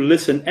try to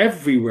listen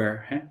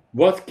everywhere.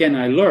 What can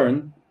I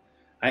learn?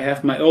 I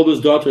have my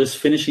oldest daughter is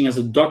finishing as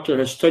a doctor,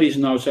 her studies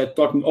now, so I'm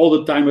talking all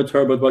the time with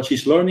her about what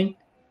she's learning.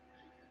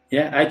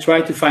 Yeah, I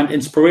try to find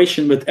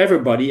inspiration with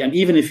everybody. And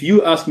even if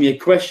you ask me a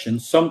question,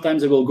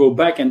 sometimes I will go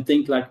back and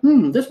think like,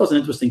 this was an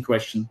interesting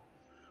question.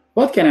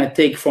 What can I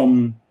take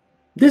from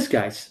these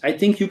guys? I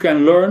think you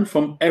can learn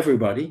from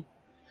everybody.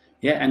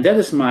 Yeah, and that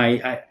is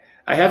I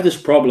have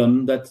this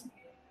problem that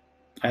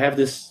I have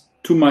this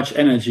too much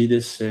energy,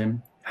 this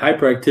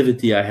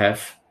hyperactivity I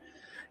have.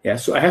 Yeah,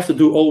 so I have to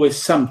do always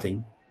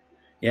something.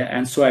 Yeah,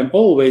 and so I'm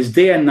always,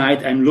 day and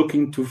night, I'm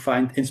looking to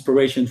find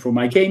inspiration for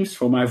my games,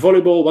 for my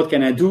volleyball. What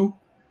can I do?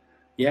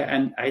 Yeah,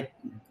 and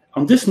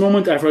on this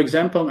moment, for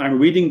example, I'm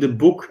reading the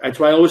book. I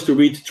try always to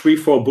read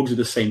 3-4 books at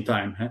the same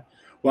time.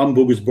 One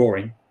book is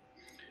boring.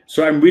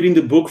 So I'm reading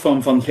the book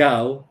from Van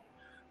Gaal,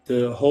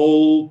 the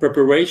whole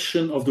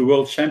preparation of the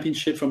World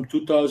Championship from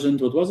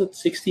 2000, what was it,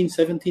 16,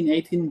 17,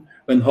 18,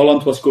 when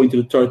Holland was going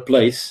to the 3rd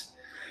place.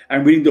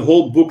 I'm reading the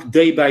whole book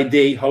day by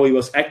day, how he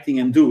was acting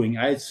and doing.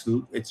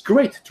 It's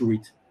great to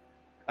read.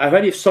 I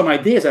already have some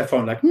ideas I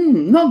found like,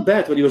 not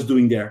bad what he was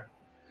doing there.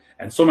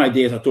 And some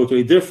ideas are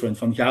totally different.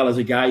 Van Gaal is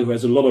a guy who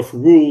has a lot of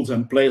rules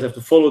and players have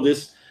to follow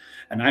this.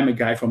 And I'm a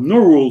guy from no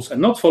rules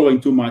and not following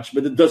too much.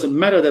 But it doesn't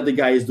matter that the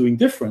guy is doing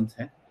different.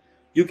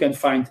 You can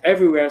find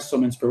everywhere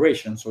some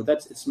inspiration. So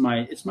it's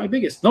my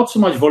biggest. Not so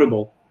much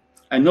volleyball.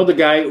 I'm not the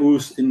guy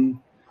who's in,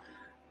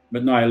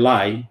 but no, I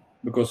lie.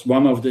 because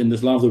in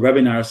this one of the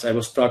webinars I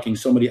was talking,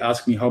 somebody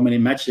asked me how many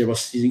matches I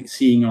was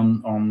seeing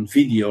on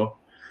video,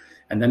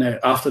 and then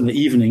after the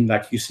evening,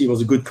 like you see,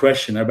 was a good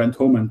question. I went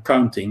home and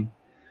counting,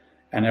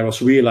 and I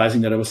was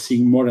realizing that I was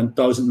seeing more than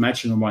 1,000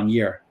 matches in 1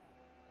 year.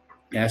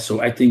 Yeah,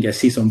 so I think I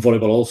see some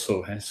volleyball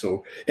also.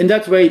 So in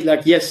that way,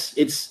 like, yes,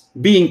 it's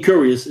being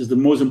curious is the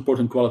most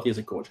important quality as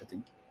a coach, I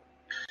think.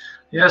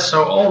 Yeah,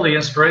 so all the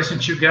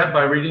inspirations you get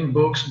by reading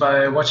books,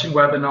 by watching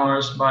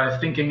webinars, by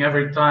thinking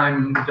every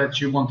time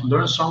that you want to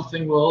learn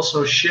something will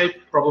also shape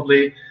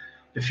probably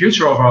the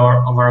future of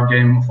our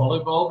game of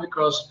volleyball,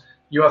 because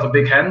you have a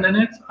big hand in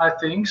it, I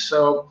think.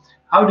 So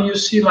how do you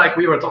see, like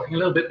we were talking a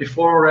little bit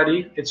before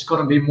already, it's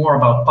going to be more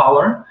about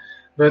power,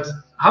 but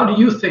how do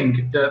you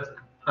think that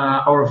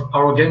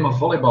our game of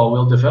volleyball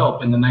will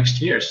develop in the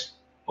next years,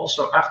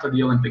 also after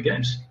the Olympic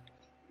Games?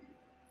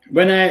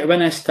 When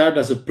I started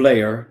as a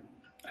player,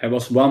 I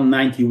was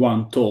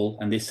 191 tall,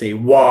 and they say,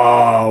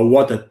 wow,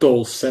 what a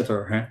tall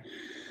setter. Huh?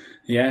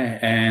 Yeah,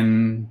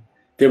 and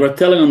they were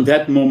telling on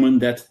that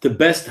moment that the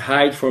best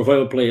height for a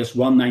volleyball player is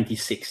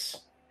 196.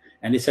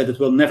 And they said it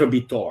will never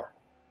be taller.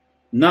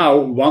 Now,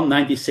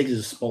 196 is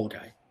a small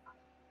guy.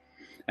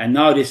 And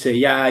now they say,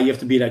 yeah, you have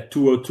to be like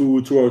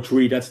 202,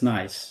 203, that's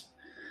nice.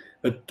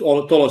 But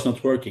tall is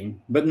not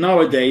working. But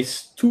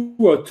nowadays,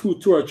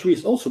 202, 203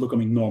 is also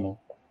becoming normal.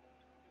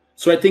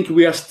 So I think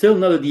we are still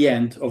not at the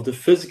end of the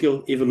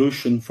physical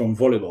evolution from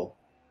volleyball.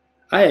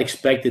 I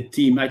expect a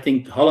team, I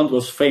think Holland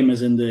was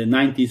famous in the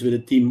 90s with a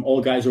team, all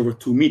guys over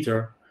 2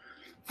 meters.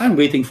 I'm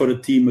waiting for the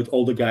team with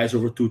all the guys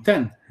over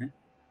 210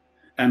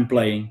 and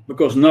playing,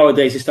 because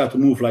nowadays they start to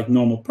move like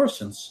normal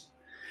persons.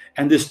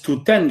 And these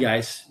 210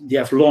 guys, they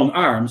have long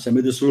arms, and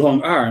with these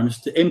long arms,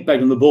 the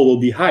impact on the ball will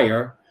be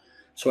higher.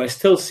 So I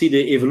still see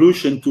the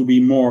evolution to be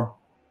more,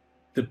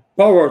 the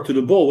power to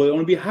the ball will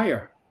only be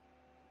higher.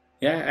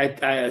 Yeah,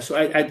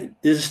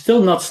 this is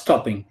still not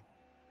stopping.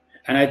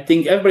 And I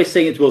think everybody's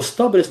saying it will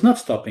stop, but it's not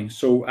stopping.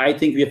 So I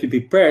think we have to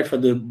be prepared for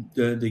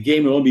the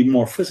game will be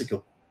more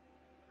physical.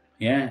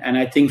 Yeah, and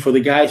I think for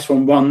the guys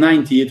from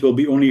 190, it will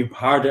be only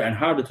harder and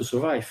harder to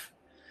survive.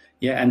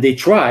 Yeah, and they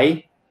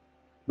try,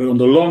 but on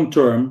the long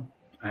term,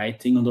 I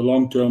think on the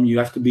long term, you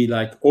have to be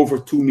like over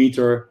 2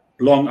 meter,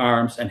 long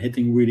arms and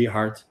hitting really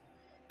hard.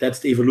 That's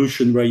the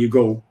evolution where you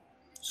go.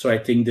 So I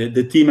think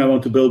the team I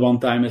want to build one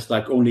time is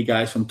like only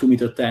guys from 2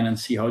 meter 10 and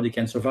see how they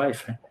can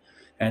survive.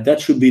 And that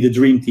should be the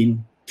dream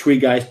team. 3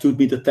 guys, 2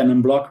 meter 10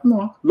 and block.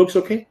 No, looks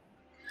okay.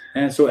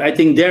 And so I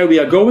think there we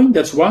are going.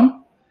 That's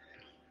one.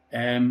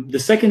 The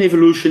second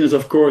evolution is,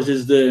 of course,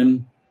 it's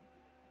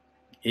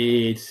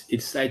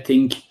I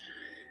think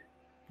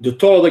the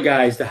taller the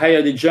guys, the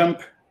higher they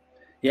jump,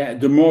 yeah,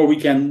 the more we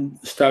can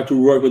start to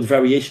work with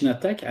variation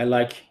attack. I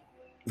like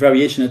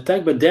variation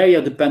attack, but there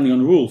you're depending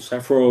on rules.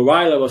 For a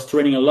while I was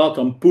training a lot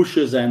on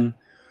pushes and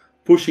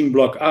pushing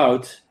block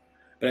out,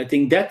 but I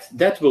think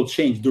that will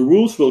change. The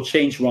rules will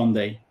change one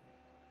day,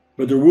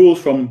 but the rules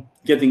from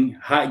getting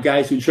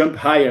guys who jump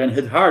higher and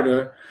hit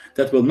harder,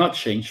 that will not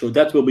change. So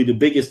that will be the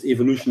biggest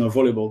evolution of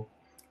volleyball.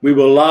 We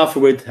will laugh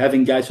with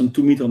having guys on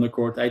 2 meters on the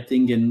court. I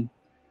think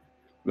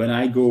when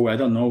I go, I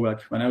don't know,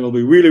 like when I will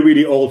be really,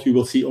 really old, you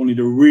will see only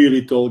the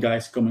really tall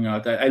guys coming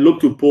out. I look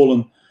to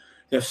Poland.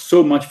 There's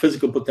so much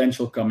physical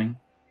potential coming.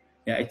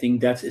 Yeah, I think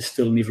that is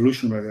still an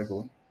evolution where we're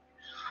going.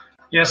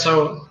 Yeah,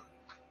 so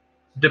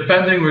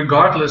depending,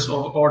 regardless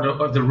of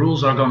the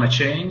rules are going to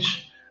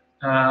change,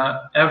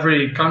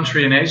 every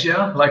country in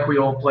Asia, like we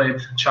all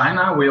played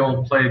China, we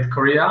all played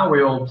Korea,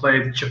 we all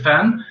played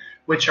Japan,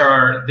 which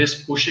are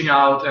this pushing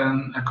out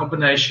and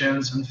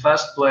combinations and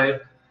fast play,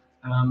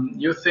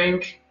 you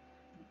think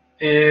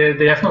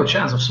they have no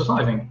chance of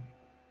surviving?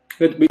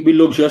 But we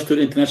look just to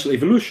the international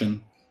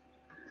evolution.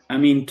 I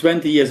mean,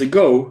 20 years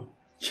ago,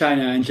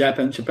 China and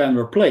Japan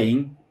were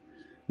playing.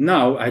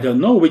 Now, I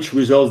don't know which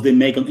results they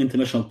make on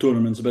international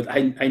tournaments, but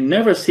I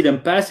never see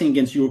them passing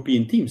against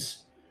European teams.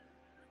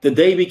 The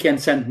day we can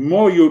send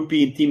more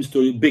European teams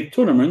to big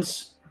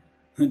tournaments,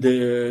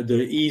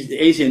 the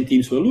Asian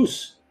teams will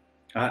lose.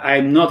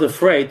 I'm not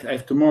afraid.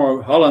 If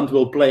tomorrow Holland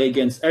will play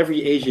against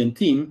every Asian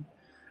team,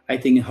 I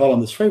think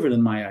Holland is favored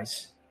in my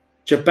eyes.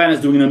 Japan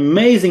is doing an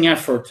amazing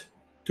effort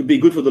to be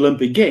good for the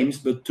Olympic Games,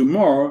 but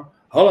tomorrow,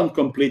 Holland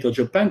complete or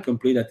Japan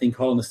complete, I think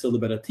Holland is still the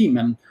better team.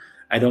 And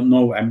I don't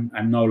know, I'm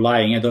now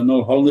lying. I don't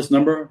know, Holland is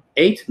number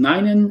 8,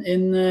 9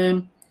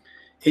 in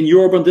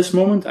Europe at this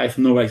moment. I have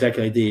no exact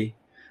idea.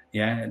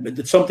 Yeah, but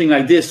it's something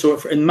like this. So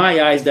in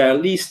my eyes, there are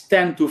at least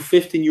 10 to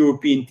 15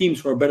 European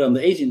teams who are better than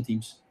the Asian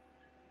teams.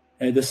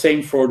 The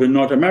same for the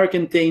North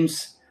American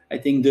teams. I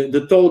think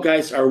the tall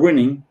guys are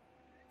winning.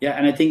 Yeah,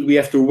 and I think we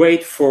have to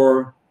wait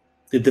for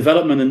the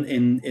development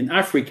in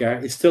Africa.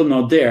 It's still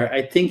not there.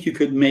 I think you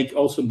could make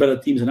also better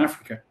teams in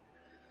Africa.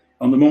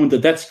 On the moment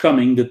that that's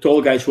coming, the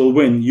tall guys will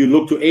win. You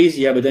look to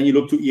Asia, but then you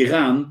look to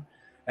Iran.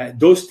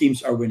 Those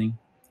teams are winning.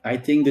 I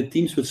think the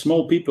teams with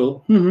small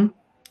people,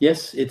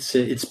 yes,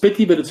 it's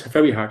pity, but it's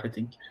very hard, I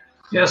think.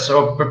 Yeah,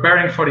 so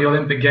preparing for the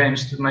Olympic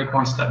Games, to make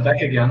one step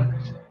back again,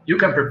 you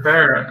can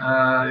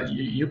prepare,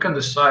 you can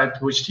decide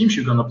which teams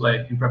you're going to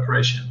play in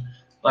preparation.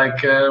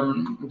 Like,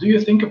 do you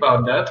think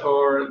about that,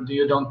 or do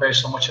you don't pay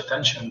so much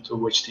attention to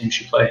which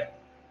teams you play?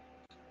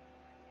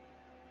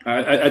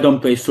 I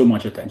don't pay so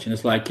much attention.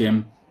 It's like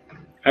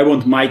I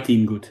want my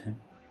team good.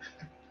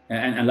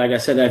 And like I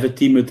said, I have a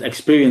team with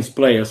experienced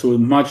players, so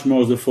much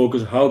more is the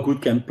focus. How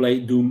good can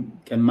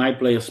my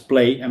players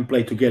play and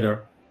play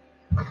together?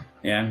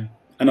 Yeah,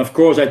 and of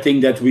course, I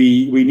think that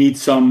we need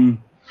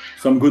some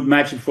good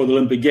matches for the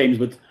Olympic Games.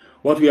 But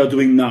what we are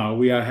doing now,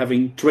 we are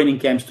having training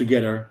camps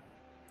together,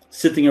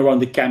 sitting around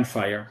the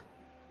campfire,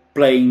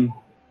 playing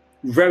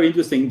very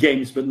interesting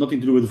games, but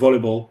nothing to do with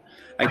volleyball.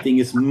 I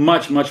think it's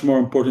much more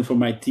important for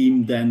my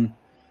team than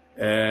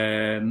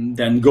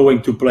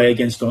going to play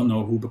against don't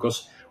know who,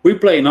 because we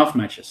play enough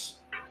matches.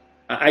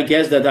 I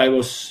guess that I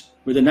was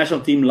with the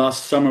national team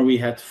last summer. We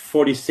had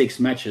 46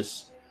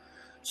 matches,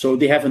 so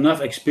they have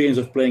enough experience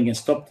of playing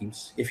against top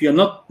teams. If you're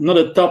not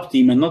a top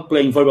team and not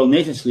playing Volleyball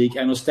Nations League,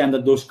 I understand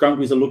that those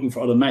countries are looking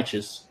for other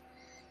matches.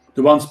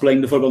 The ones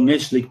playing the Volleyball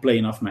Nations League play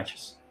enough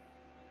matches.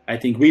 I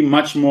think we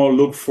much more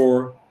look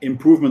for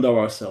improvement of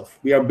ourselves.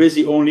 We are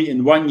busy only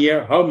in 1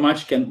 year. How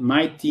much can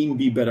my team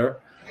be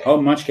better?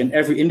 How much can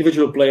every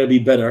individual player be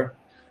better?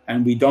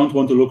 And we don't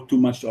want to look too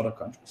much to other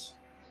countries.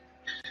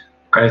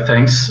 Okay,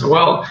 thanks.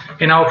 Well,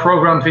 in our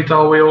program,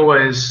 Vital, we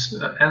always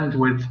end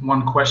with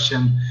one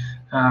question.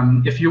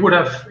 If you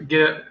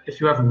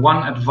have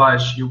one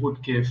advice you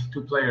would give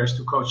to players,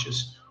 to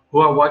coaches who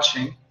are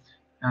watching,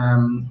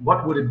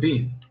 what would it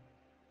be?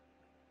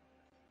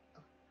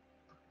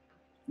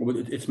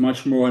 It's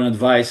much more an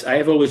advice. I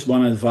have always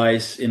one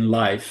advice in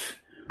life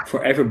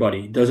for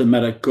everybody. It doesn't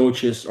matter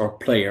coaches or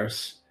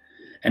players.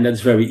 And that's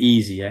very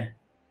easy.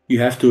 You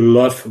have to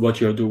love what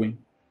you're doing.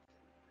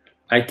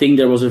 I think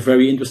there was a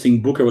very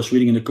interesting book I was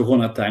reading in the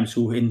Corona times,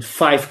 who in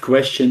 5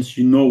 questions,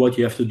 you know what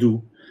you have to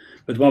do.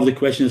 But one of the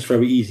questions is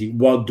very easy.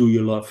 What do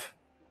you love?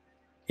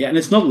 Yeah, and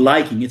it's not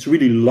liking, it's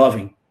really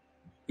loving.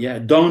 Yeah,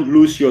 don't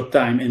lose your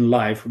time in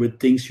life with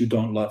things you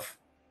don't love.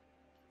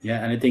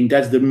 Yeah, and I think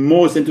that's the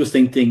most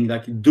interesting thing,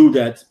 like do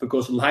that,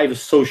 because life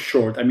is so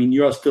short. I mean,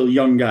 you are still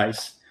young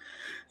guys.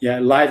 Yeah,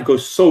 life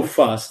goes so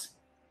fast.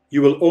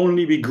 You will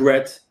only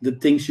regret the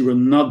things you were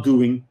not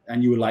doing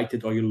and you liked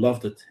it or you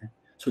loved it.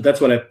 So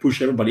that's what I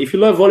push everybody. If you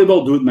love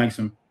volleyball, do it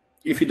maximum.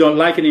 If you don't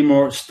like it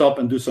anymore, stop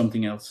and do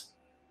something else.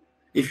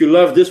 If you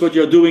love this, what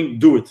you're doing,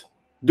 do it.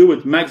 Do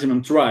it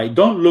maximum, try.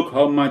 Don't look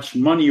how much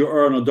money you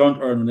earn or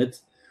don't earn on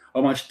it,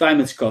 how much time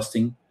it's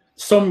costing.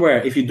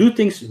 Somewhere, if you do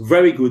things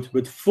very good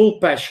with full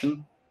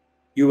passion,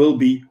 you will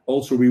be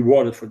also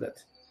rewarded for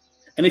that.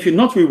 And if you're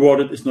not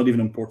rewarded, it's not even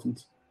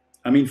important.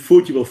 I mean,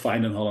 food you will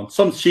find in Holland.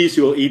 Some cheese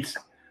you will eat.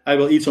 I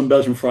will eat some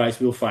Belgian fries,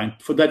 we'll find.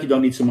 For that, you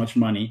don't need so much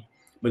money.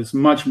 But it's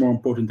much more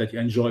important that you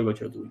enjoy what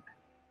you're doing.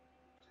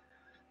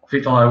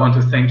 Vital, I want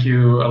to thank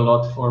you a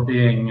lot for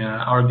being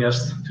our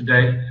guest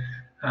today.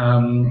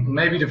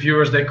 Maybe the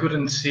viewers, they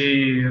couldn't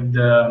see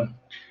the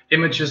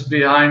images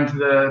behind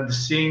the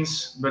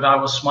scenes, but I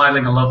was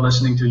smiling a lot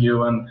listening to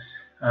you. And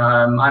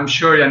I'm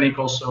sure Yannick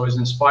also is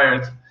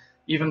inspired.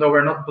 Even though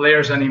we're not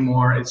players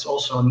anymore, it's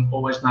also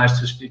always nice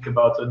to speak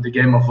about the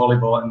game of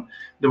volleyball. And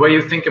the way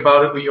you think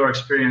about it with your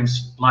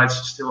experience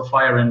lights still a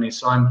fire in me.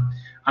 So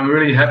I'm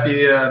really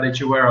happy that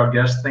you were our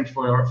guest. Thank you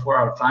for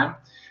our time.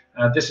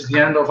 This is the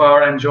end of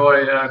our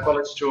NJOI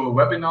College Tour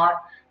webinar.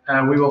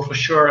 We will for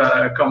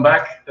sure come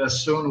back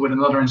soon with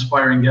another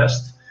inspiring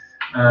guest.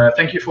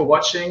 Thank you for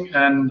watching,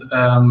 and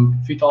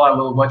Vital, I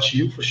will watch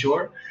you for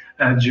sure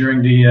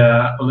during the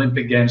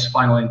Olympic Games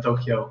final in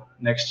Tokyo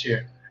next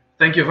year.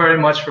 Thank you very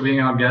much for being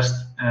our guest,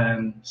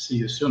 and see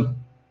you soon.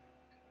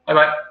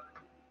 Bye-bye.